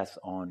pass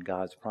on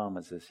God's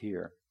promises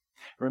here.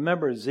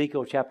 Remember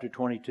Ezekiel chapter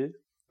 22,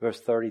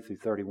 verse 30 through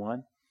 31?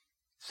 It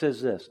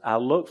says this, I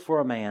looked for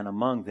a man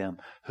among them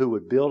who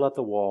would build up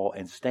the wall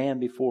and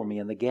stand before me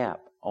in the gap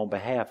on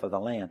behalf of the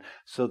land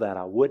so that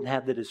I wouldn't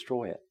have to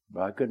destroy it.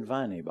 But I couldn't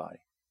find anybody.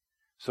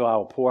 So I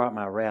will pour out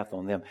my wrath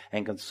on them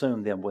and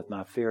consume them with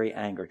my fiery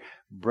anger,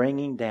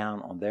 bringing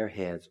down on their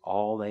heads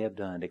all they have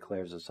done,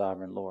 declares the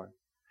sovereign Lord.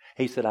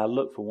 He said, I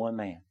looked for one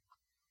man.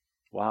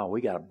 Wow,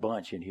 we got a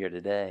bunch in here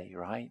today,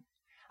 right?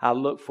 I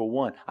looked for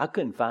one. I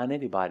couldn't find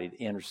anybody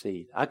to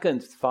intercede. I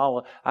couldn't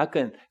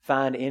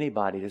find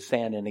anybody to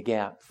stand in the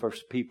gap for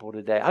people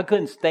today. I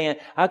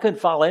couldn't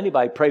follow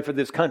anybody to pray for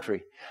this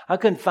country. I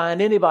couldn't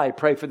find anybody to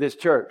pray for this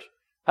church.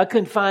 I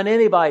couldn't find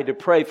anybody to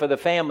pray for the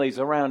families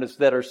around us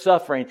that are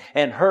suffering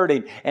and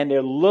hurting, and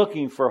they're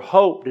looking for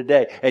hope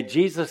today. And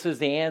Jesus is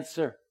the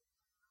answer.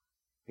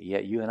 But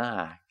yet you and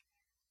I,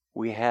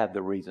 we have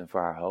the reason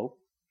for our hope.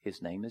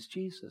 His name is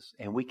Jesus.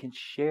 And we can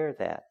share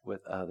that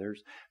with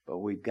others. But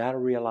we've got to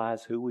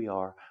realize who we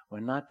are. We're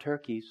not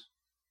turkeys.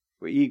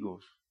 We're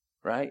eagles.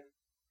 Right?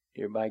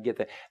 Everybody get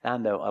that? I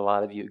know a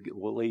lot of you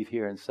will leave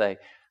here and say,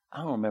 I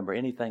don't remember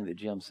anything that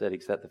Jim said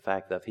except the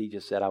fact that he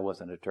just said I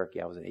wasn't a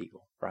turkey, I was an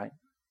eagle. Right?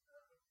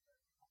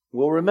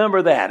 Well,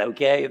 remember that,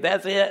 okay?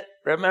 That's it.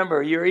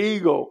 Remember, you're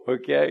eagle,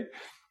 okay?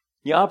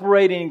 You're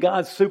operating in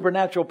God's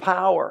supernatural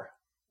power.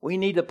 We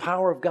need the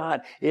power of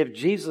God. If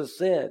Jesus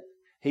said,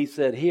 He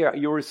said, here,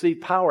 you'll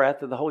receive power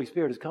after the Holy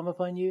Spirit has come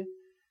upon you,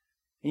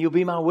 and you'll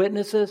be my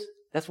witnesses.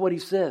 That's what He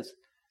says.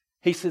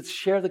 He says,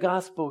 share the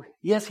gospel.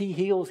 Yes, He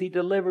heals, He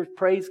delivers,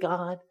 praise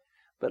God.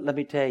 But let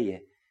me tell you,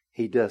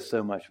 He does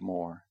so much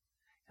more.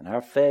 And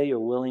our failure,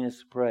 willingness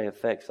to pray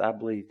affects, I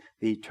believe,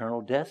 the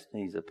eternal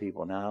destinies of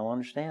people. Now, I don't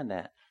understand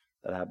that,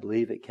 but I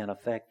believe it can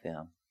affect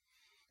them.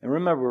 And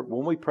remember,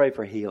 when we pray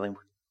for healing,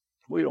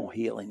 we don't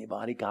heal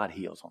anybody. God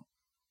heals them.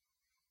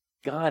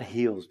 God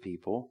heals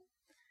people.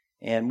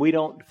 And we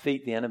don't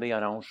defeat the enemy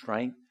on our own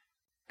strength.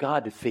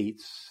 God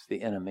defeats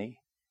the enemy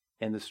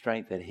in the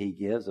strength that He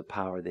gives, the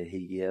power that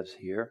He gives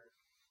here.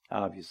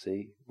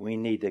 Obviously, we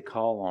need to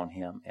call on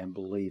Him and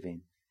believe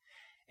Him.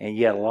 And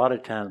yet a lot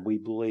of times we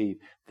believe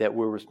that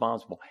we're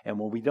responsible. And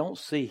when we don't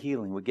see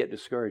healing, we get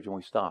discouraged and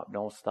we stop.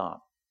 Don't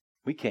stop.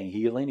 We can't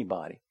heal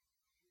anybody.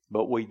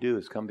 But what we do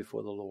is come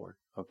before the Lord.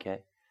 Okay?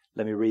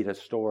 Let me read a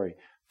story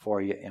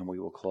for you and we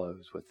will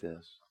close with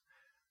this.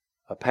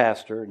 A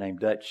pastor named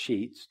Dutch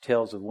Sheets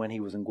tells of when he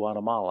was in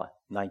Guatemala,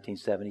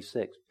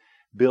 1976,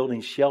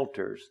 building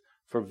shelters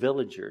for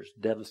villagers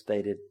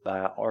devastated by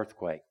an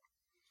earthquake.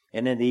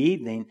 And in the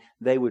evening,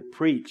 they would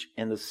preach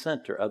in the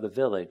center of the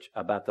village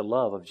about the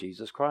love of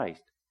Jesus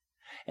Christ.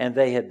 And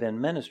they had been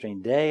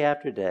ministering day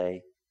after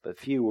day, but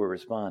few were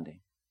responding.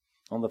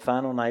 On the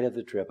final night of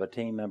the trip, a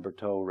team member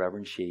told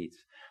Reverend Sheets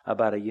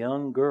about a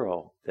young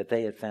girl that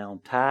they had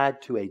found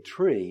tied to a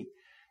tree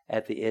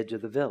at the edge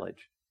of the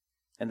village.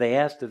 And they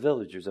asked the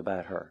villagers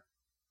about her.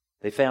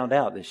 They found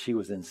out that she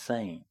was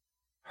insane,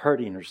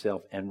 hurting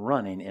herself and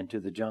running into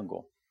the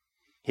jungle.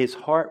 His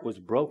heart was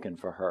broken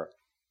for her.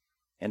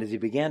 And as he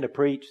began to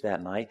preach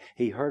that night,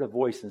 he heard a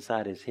voice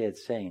inside his head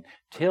saying,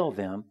 tell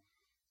them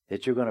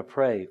that you're going to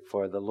pray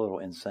for the little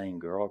insane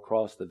girl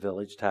across the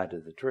village tied to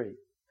the tree.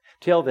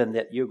 Tell them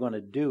that you're going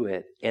to do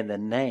it in the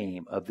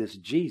name of this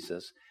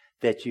Jesus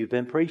that you've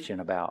been preaching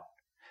about.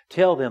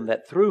 Tell them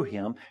that through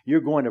Him,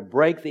 you're going to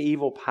break the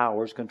evil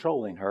powers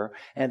controlling her,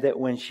 and that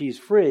when she's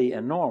free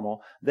and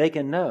normal, they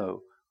can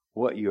know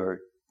what you're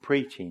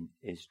preaching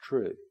is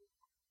true.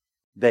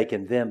 They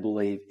can then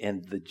believe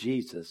in the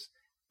Jesus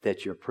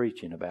that you're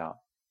preaching about.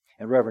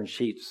 And Reverend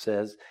Sheets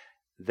says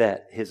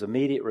that his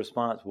immediate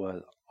response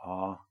was,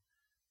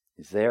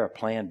 is there a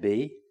plan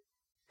B?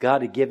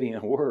 God had given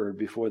him a word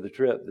before the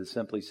trip that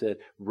simply said,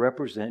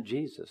 represent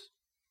Jesus.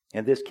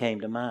 And this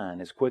came to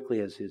mind as quickly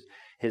as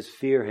his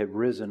fear had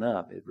risen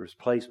up. It was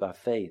replaced by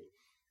faith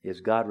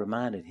as God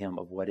reminded him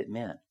of what it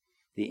meant.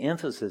 The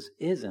emphasis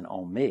isn't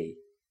on me,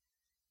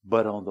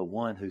 but on the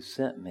one who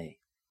sent me.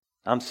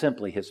 I'm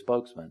simply His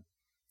spokesman.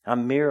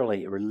 I'm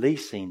merely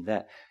releasing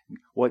that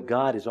what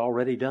God has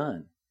already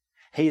done.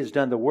 He has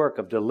done the work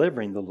of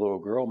delivering the little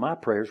girl. My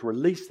prayers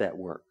release that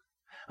work.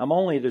 I'm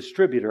only a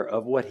distributor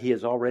of what He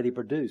has already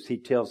produced. He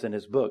tells in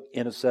his book,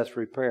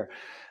 Intercessory Prayer,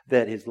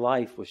 that his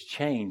life was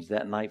changed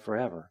that night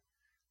forever.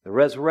 The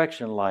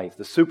resurrection life,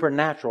 the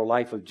supernatural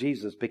life of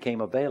Jesus became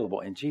available,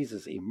 and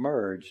Jesus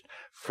emerged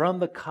from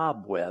the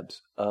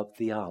cobwebs of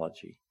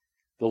theology.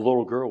 The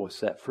little girl was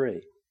set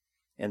free,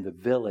 and the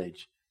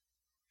village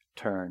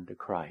turned to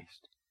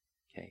Christ.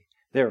 Okay.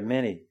 There are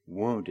many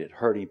wounded,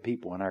 hurting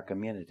people in our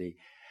community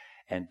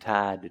and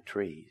tied to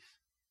trees.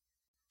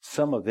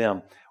 Some of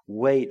them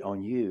wait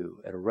on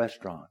you at a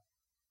restaurant.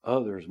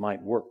 Others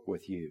might work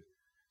with you.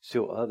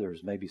 Still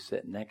others may be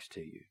sitting next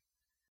to you.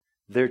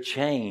 Their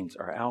chains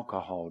are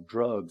alcohol,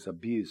 drugs,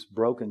 abuse,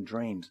 broken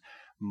dreams,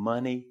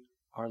 money,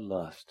 or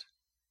lust.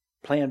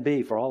 Plan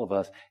B for all of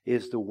us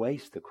is to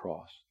waste the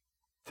cross,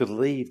 to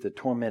leave the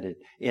tormented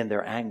in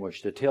their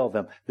anguish, to tell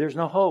them there's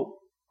no hope.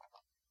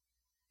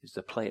 Is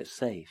to play it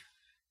safe,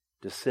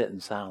 to sit in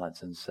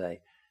silence and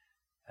say,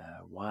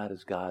 why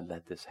does God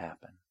let this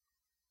happen?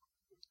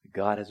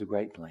 God has a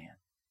great plan.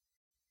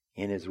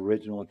 In His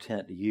original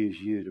intent to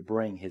use you to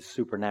bring His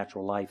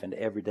supernatural life into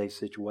everyday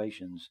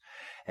situations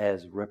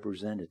as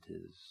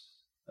representatives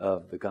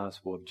of the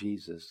gospel of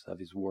Jesus, of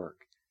His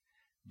work.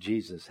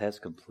 Jesus has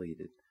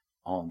completed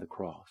on the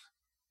cross.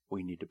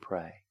 We need to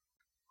pray.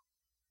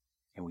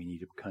 And we need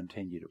to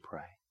continue to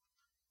pray.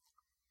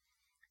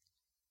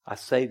 I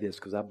say this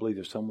because I believe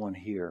there's someone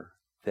here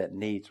that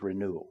needs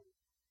renewal.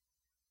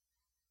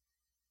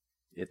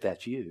 If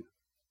that's you,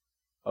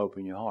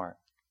 open your heart.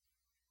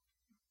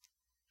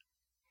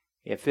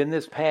 If in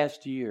this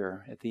past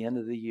year, at the end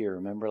of the year,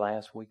 remember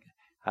last week,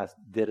 I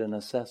did an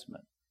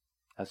assessment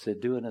I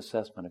said, do an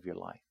assessment of your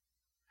life.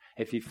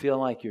 If you feel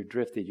like you're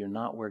drifted, you're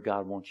not where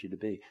God wants you to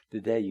be,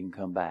 today you can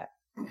come back.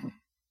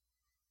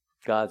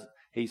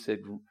 He said,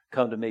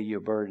 come to me, you're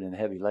burdened and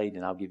heavy laden,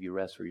 and I'll give you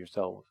rest for your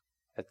souls.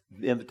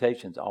 The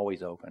invitation's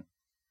always open.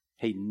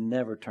 He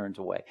never turns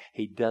away.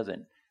 He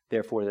doesn't.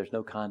 Therefore, there's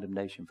no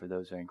condemnation for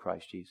those who are in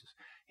Christ Jesus.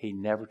 He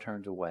never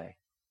turns away.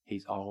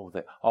 He's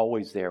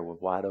always there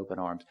with wide open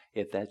arms.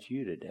 If that's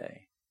you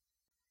today,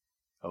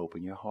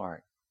 open your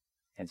heart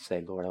and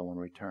say, Lord, I want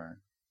to return.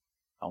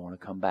 I want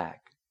to come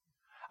back.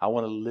 I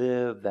want to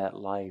live that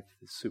life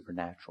that's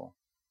supernatural.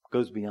 It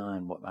goes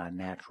beyond what I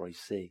naturally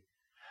see.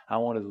 I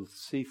want to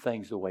see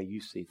things the way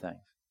you see things.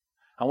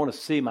 I want to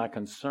see my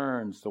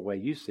concerns the way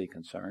you see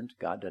concerns.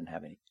 God doesn't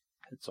have any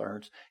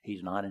concerns.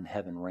 He's not in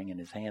heaven wringing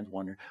his hands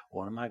wondering,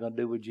 what am I going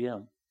to do with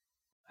Jim?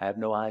 I have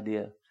no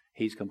idea.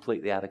 He's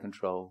completely out of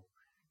control.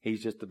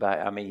 He's just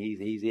about,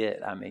 he's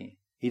it.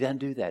 He doesn't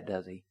do that,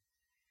 does he?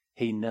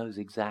 He knows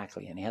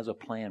exactly, and he has a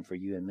plan for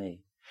you and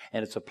me.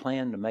 And it's a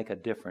plan to make a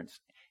difference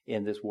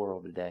in this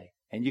world today.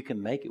 And you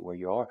can make it where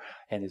you are.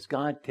 And as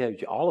God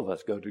tells you, all of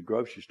us go to the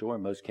grocery store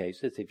in most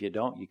cases. If you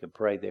don't, you can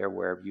pray there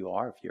wherever you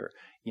are. If you're,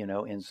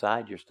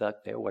 inside, you're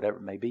stuck there, whatever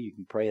it may be. You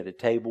can pray at a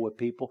table with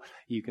people.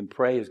 You can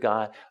pray as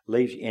God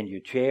leaves you in your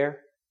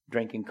chair,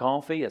 drinking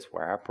coffee. That's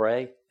where I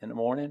pray in the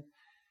morning.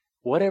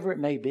 Whatever it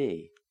may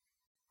be,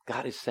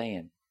 God is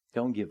saying,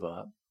 don't give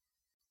up.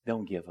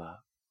 Don't give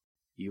up.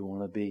 You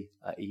want to be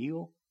an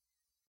eel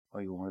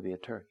or you want to be a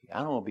turkey? I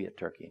don't want to be a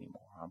turkey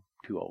anymore. I'm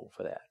too old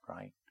for that,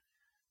 right?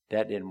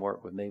 That didn't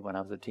work with me when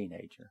I was a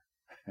teenager.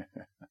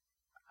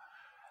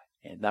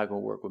 And not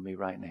going to work with me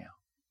right now.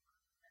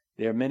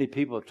 There are many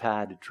people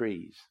tied to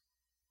trees.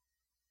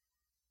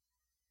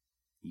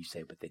 You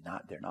say, but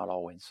they're not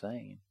all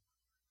insane.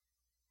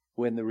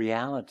 When the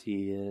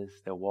reality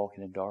is they're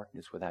walking in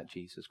darkness without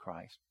Jesus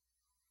Christ.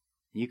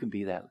 You can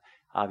be that,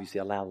 obviously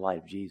allow the light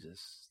of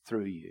Jesus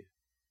through you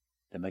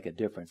to make a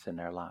difference in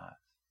their lives.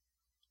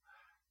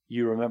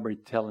 You remember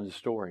telling the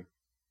story.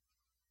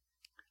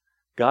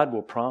 God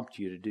will prompt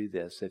you to do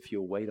this if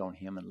you'll wait on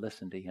him and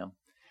listen to him.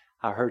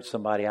 I heard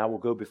somebody, I will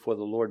go before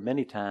the Lord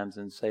many times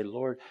and say,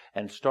 Lord,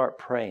 and start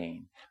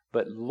praying.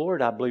 But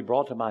Lord, I believe,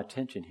 brought to my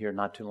attention here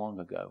not too long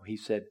ago. He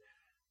said,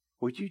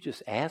 would you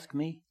just ask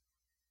me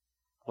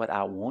what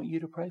I want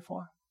you to pray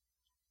for?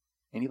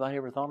 Anybody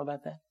ever thought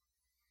about that?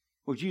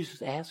 Would you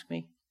just ask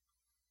me?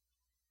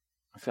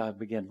 So I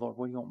began, Lord,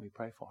 what do you want me to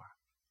pray for?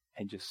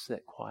 And just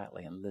sit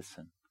quietly and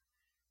listen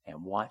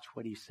and watch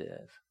what he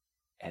says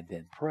and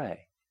then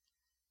pray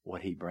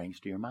what he brings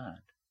to your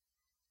mind.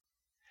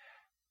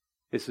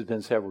 This has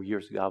been several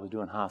years ago. I was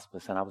doing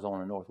hospice and I was on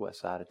the northwest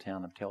side of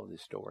town. I'm telling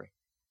this story.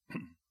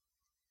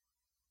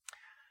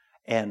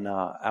 And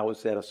I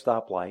was at a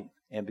stoplight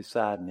and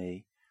beside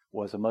me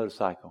was a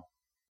motorcycle.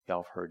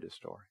 Y'all have heard this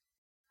story.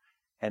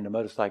 And the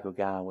motorcycle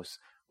guy was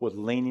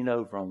leaning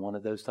over on one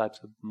of those types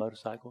of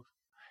motorcycles.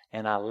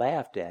 And I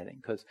laughed at him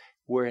because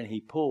where he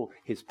pulled,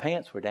 his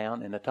pants were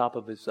down and the top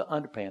of his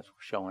underpants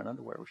were showing,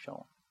 underwear was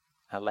showing.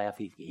 I laughed.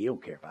 He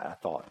don't care about it. I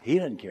thought, he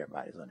doesn't care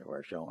about his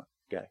underwear showing.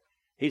 Okay.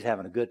 He's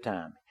having a good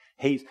time.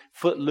 He's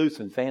footloose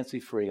and fancy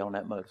free on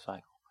that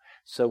motorcycle.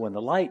 So when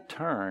the light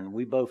turned,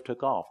 we both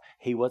took off.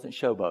 He wasn't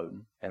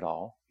showboating at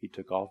all. He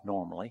took off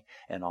normally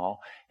and all.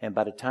 And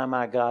by the time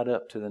I got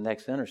up to the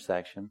next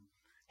intersection,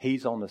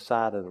 he's on the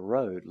side of the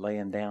road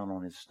laying down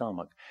on his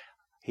stomach.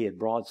 He had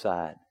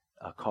broadside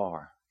a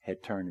car,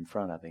 had turned in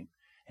front of him,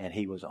 and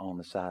he was on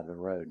the side of the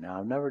road. Now,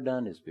 I've never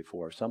done this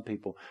before. Some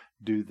people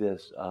do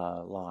this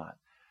a lot.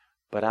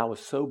 But I was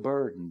so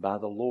burdened by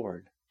the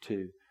Lord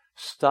to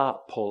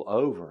stop, pull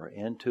over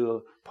into a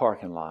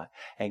parking lot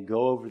and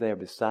go over there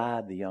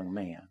beside the young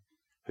man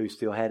who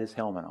still had his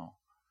helmet on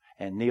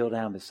and kneel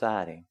down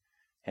beside him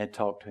and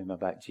talk to him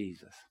about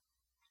Jesus.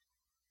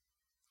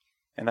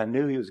 And I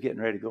knew he was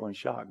getting ready to go in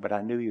shock, but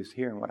I knew he was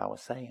hearing what I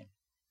was saying.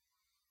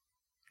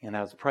 And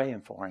I was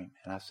praying for him.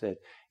 And I said,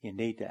 you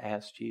need to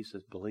ask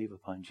Jesus, believe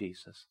upon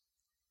Jesus.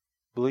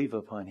 Believe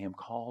upon him,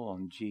 call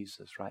on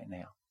Jesus right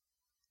now.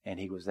 And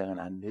he was there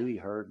and I knew he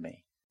heard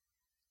me.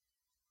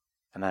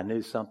 And I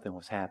knew something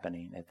was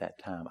happening at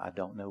that time. I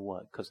don't know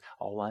what, because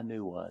all I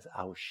knew was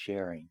I was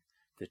sharing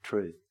the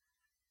truth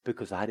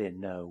because I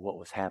didn't know what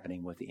was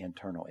happening with the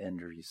internal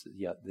injuries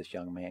that this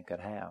young man could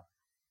have.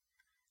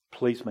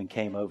 Policeman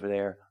came over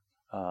there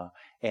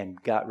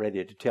and got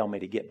ready to tell me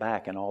to get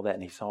back and all that.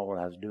 And he saw what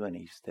I was doing.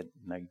 He said,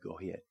 no, you go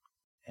ahead.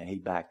 And he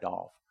backed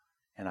off.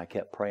 And I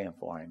kept praying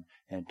for him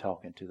and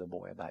talking to the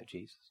boy about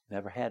Jesus.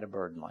 Never had a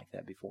burden like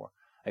that before.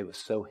 It was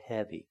so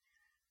heavy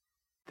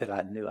that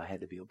I knew I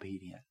had to be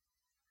obedient.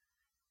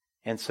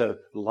 And so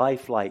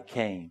Life Light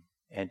came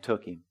and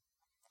took him.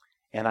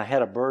 And I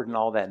had a burden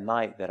all that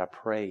night that I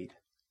prayed.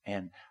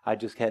 And I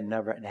just had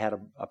never had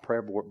a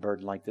prayer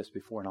burden like this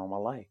before in all my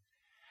life.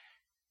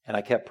 And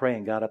I kept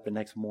praying, got up the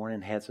next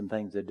morning, had some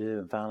things to do.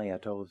 And finally I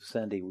told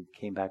Cindy, we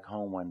came back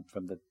home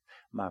from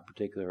my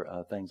particular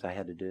things I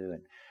had to do.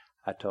 And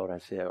I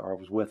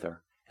was with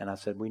her. And I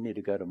said, we need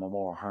to go to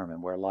Memorial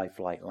Hermann where Life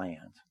Light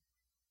lands.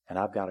 And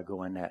I've got to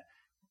go in that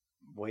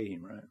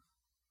waiting room.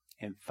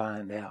 and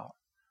find out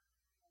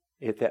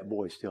if that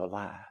boy's still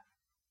alive.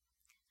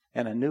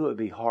 And I knew it would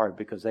be hard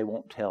because they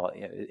won't tell.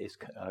 It's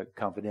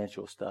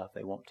confidential stuff.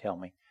 They won't tell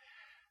me.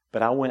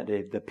 But I went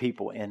to the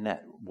people in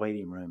that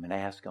waiting room and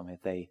asked them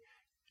if they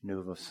knew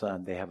of a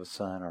son. They have a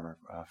son or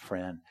a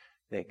friend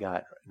that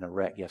got in a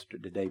wreck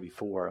the day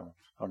before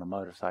on a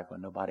motorcycle,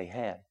 and nobody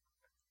had.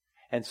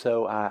 And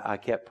so I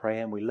kept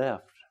praying. We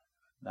left.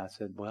 And I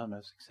said, well,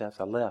 no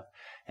success. I left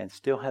and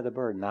still had the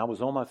burden. I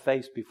was on my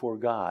face before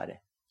God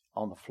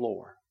on the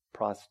floor,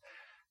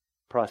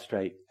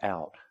 prostrate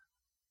out,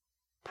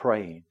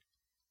 praying.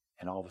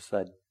 And all of a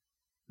sudden,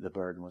 the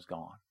burden was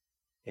gone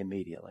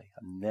immediately.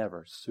 I'm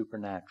never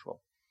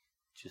supernatural.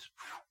 Just,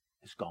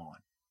 it's gone.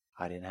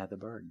 I didn't have the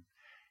burden.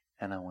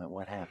 And I went,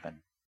 what happened?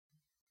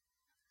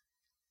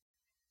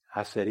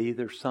 I said,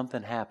 either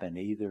something happened.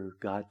 Either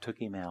God took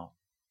him out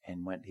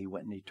and he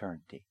went in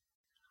eternity.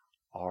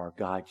 Or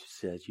God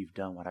says, you've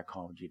done what I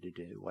called you to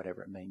do,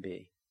 whatever it may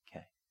be.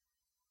 Okay.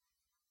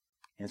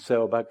 And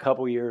so about a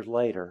couple years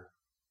later,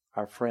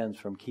 our friends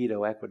from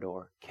Quito,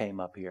 Ecuador came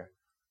up here.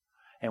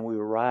 And we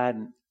were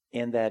riding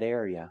in that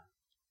area.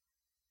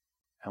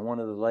 And one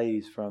of the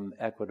ladies from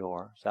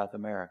Ecuador, South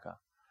America,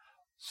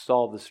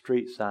 saw the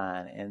street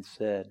sign and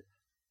said,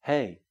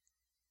 hey,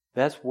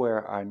 that's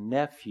where our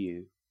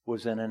nephew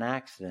was in an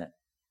accident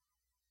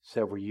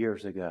several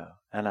years ago.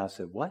 And I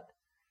said, what?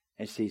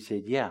 And she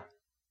said, yeah.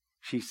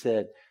 She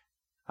said,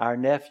 our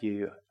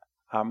nephew,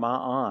 my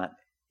aunt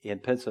in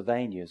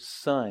Pennsylvania's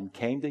son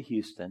came to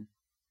Houston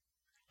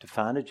to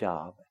find a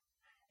job.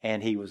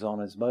 And he was on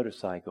his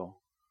motorcycle.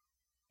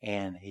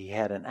 And he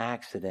had an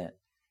accident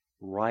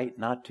right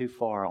not too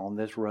far on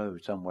this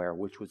road somewhere,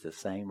 which was the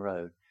same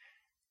road.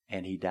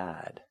 And he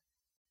died.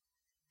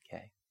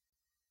 Okay.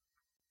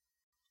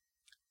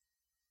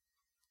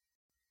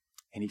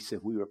 And he said,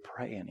 we were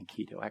praying in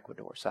Quito,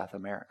 Ecuador, South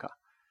America,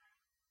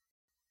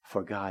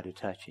 for God to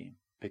touch him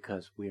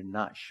because we're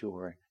not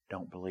sure,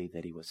 don't believe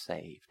that he was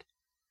saved.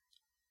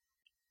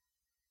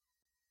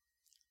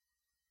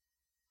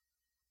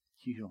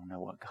 You don't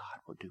know what God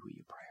will do with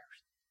your prayers.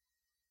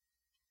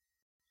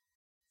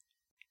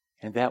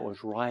 And that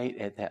was right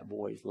at that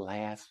boy's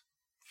last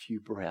few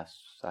breaths.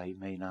 So he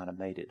may not have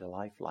made it to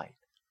life flight.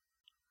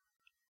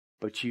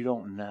 But you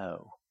don't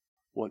know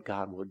what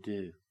God will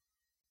do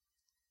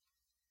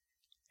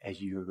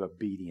as you're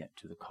obedient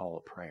to the call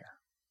of prayer.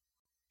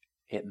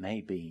 It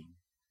may be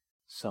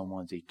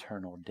someone's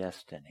eternal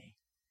destiny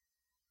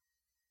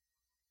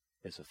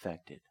is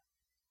affected.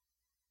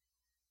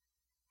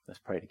 Let's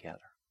pray together.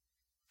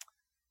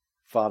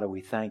 Father,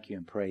 we thank you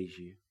and praise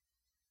you.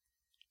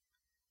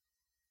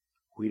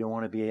 We don't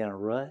want to be in a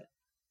rut,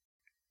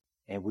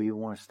 and we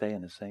want to stay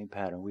in the same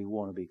pattern. We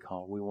want to be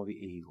called. We want to be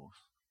eagles.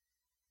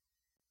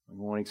 We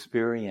want to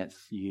experience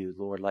you,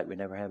 Lord, like we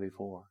never have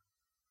before.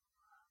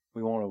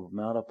 We want to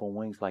mount up on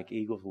wings like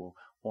eagles. We'll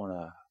want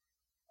to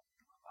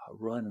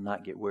run and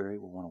not get weary.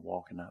 We want to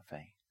walk and not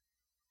faint.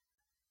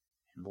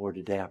 And Lord,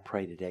 today I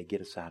pray today,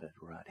 get us out of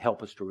the rut.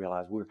 Help us to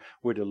realize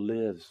we're to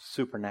live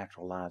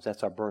supernatural lives.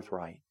 That's our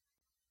birthright.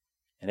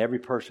 And every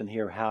person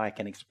here, how I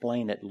can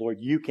explain it, Lord,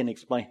 you can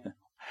explain it.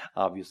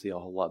 Obviously a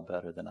whole lot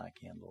better than I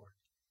can, Lord.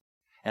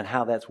 And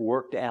how that's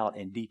worked out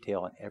in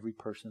detail in every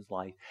person's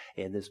life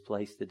in this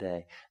place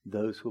today.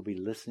 Those who will be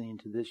listening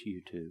to this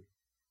YouTube.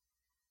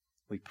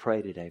 We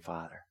pray today,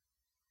 Father,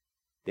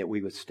 that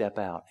we would step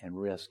out and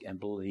risk and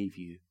believe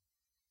you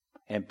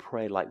and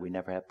pray like we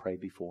never have prayed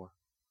before.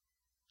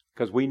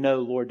 Because we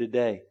know, Lord,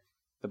 today,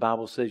 the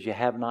Bible says you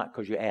have not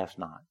because you ask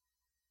not.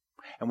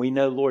 And we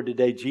know, Lord,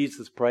 today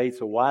Jesus prayed,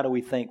 so why do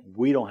we think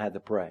we don't have to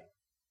pray?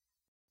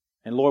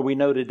 And Lord, we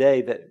know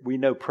today that we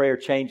know prayer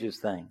changes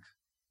things.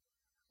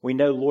 We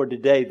know, Lord,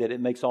 today that it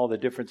makes all the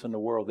difference in the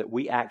world, that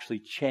we actually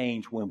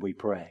change when we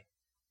pray,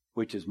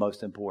 which is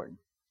most important.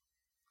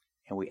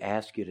 And we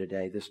ask you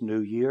today, this new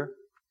year,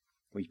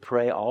 we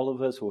pray all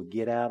of us will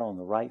get out on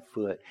the right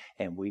foot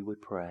and we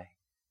would pray.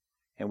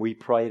 And we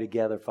pray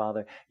together,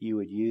 Father, you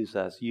would use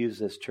us, use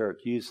this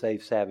church, use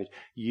Save Savage,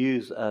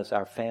 use us,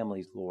 our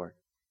families, Lord,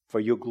 for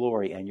your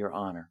glory and your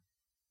honor.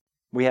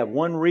 We have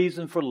one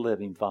reason for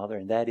living, Father,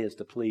 and that is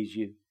to please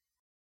you.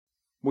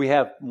 We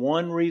have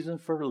one reason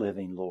for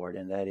living, Lord,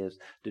 and that is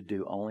to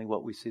do only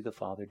what we see the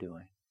Father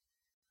doing.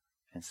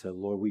 And so,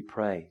 Lord, we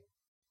pray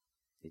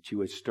that you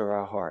would stir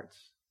our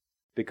hearts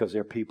because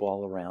there are people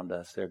all around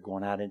us that are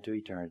going out into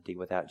eternity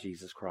without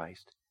Jesus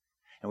Christ.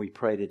 And we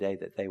pray today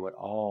that they would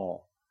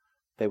all,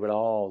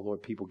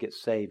 Lord, people get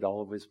saved all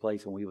over this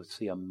place and we would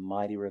see a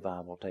mighty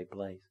revival take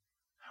place.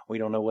 We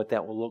don't know what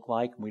that will look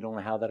like. We don't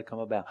know how that will come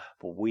about.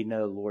 But we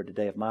know, Lord,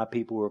 today, if my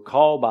people who are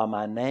called by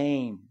my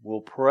name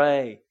will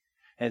pray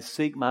and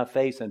seek my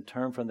face and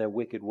turn from their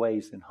wicked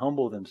ways and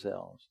humble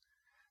themselves,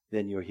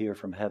 then you'll hear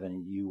from heaven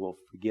and you will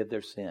forgive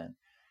their sin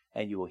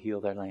and you will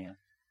heal their land.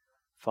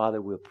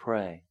 Father, we'll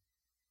pray.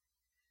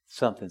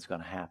 Something's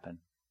going to happen.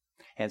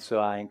 And so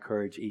I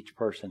encourage each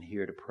person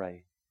here to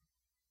pray.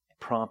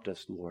 Prompt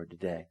us, Lord,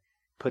 today.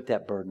 Put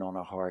that burden on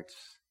our hearts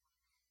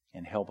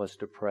and help us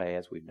to pray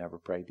as we've never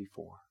prayed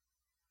before.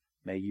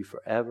 May you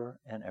forever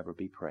and ever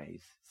be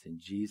praised. It's in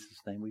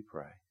Jesus' name we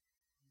pray.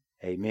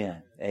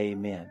 Amen.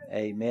 Amen.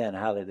 Amen.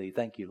 Hallelujah.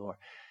 Thank you, Lord.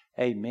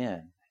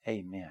 Amen.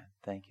 Amen.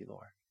 Thank you,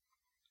 Lord.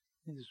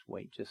 Let me just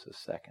wait just a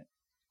second.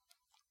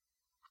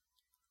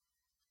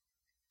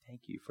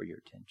 Thank you for your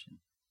attention.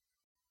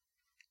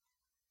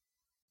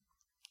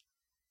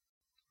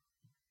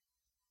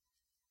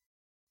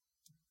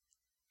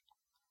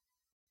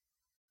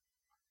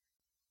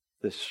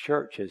 This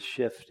church has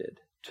shifted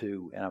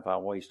to, and I've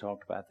always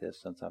talked about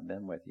this since I've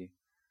been with you.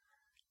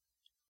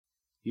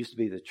 Used to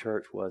be the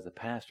church was the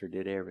pastor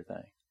did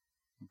everything.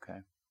 Okay.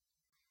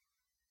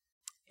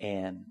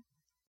 And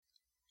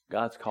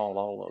God's called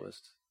all of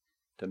us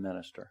to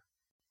minister.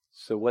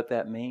 So what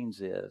that means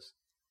is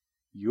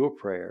your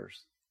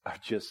prayers are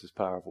just as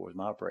powerful as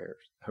my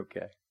prayers.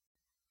 Okay.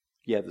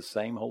 You have the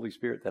same Holy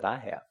Spirit that I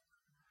have.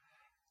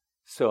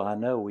 So I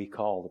know we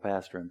call the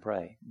pastor and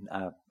pray.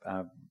 I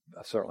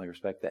certainly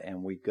respect that,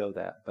 and we go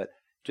that. But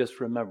just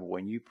remember,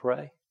 when you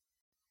pray,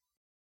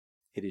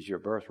 it is your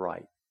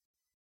birthright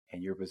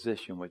and your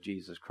position with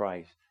Jesus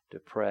Christ to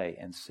pray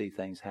and see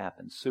things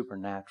happen,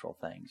 supernatural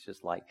things,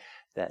 just like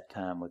that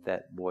time with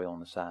that boy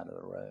on the side of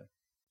the road.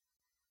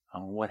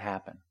 What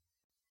happened?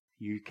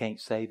 You can't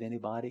save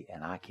anybody,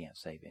 and I can't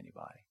save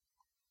anybody.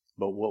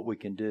 But what we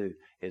can do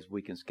is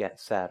we can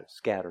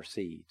scatter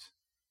seeds.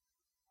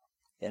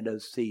 And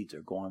those seeds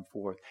are going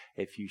forth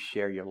if you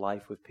share your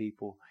life with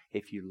people,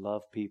 if you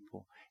love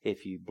people,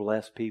 if you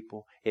bless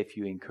people, if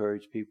you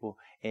encourage people.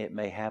 It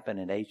may happen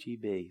in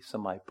HEB.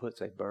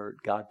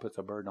 God puts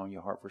a burden on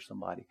your heart for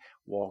somebody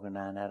walking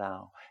down that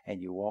aisle,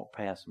 and you walk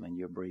past them and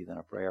you're breathing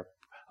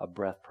a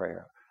breath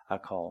prayer. I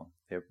call them.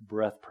 They're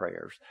breath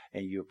prayers,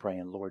 and you're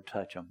praying, Lord,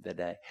 touch them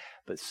today.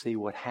 But see,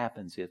 what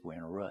happens is we're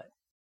in a rut.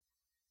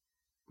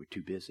 We're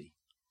too busy.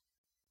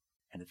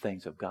 And the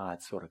things of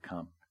God sort of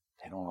come.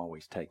 They don't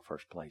always take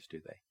first place,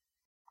 do they?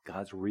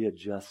 God's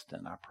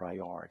readjusting our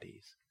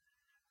priorities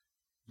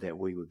that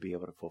we would be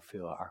able to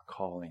fulfill our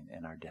calling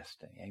and our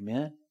destiny.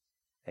 Amen?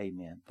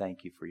 Amen.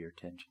 Thank you for your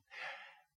attention.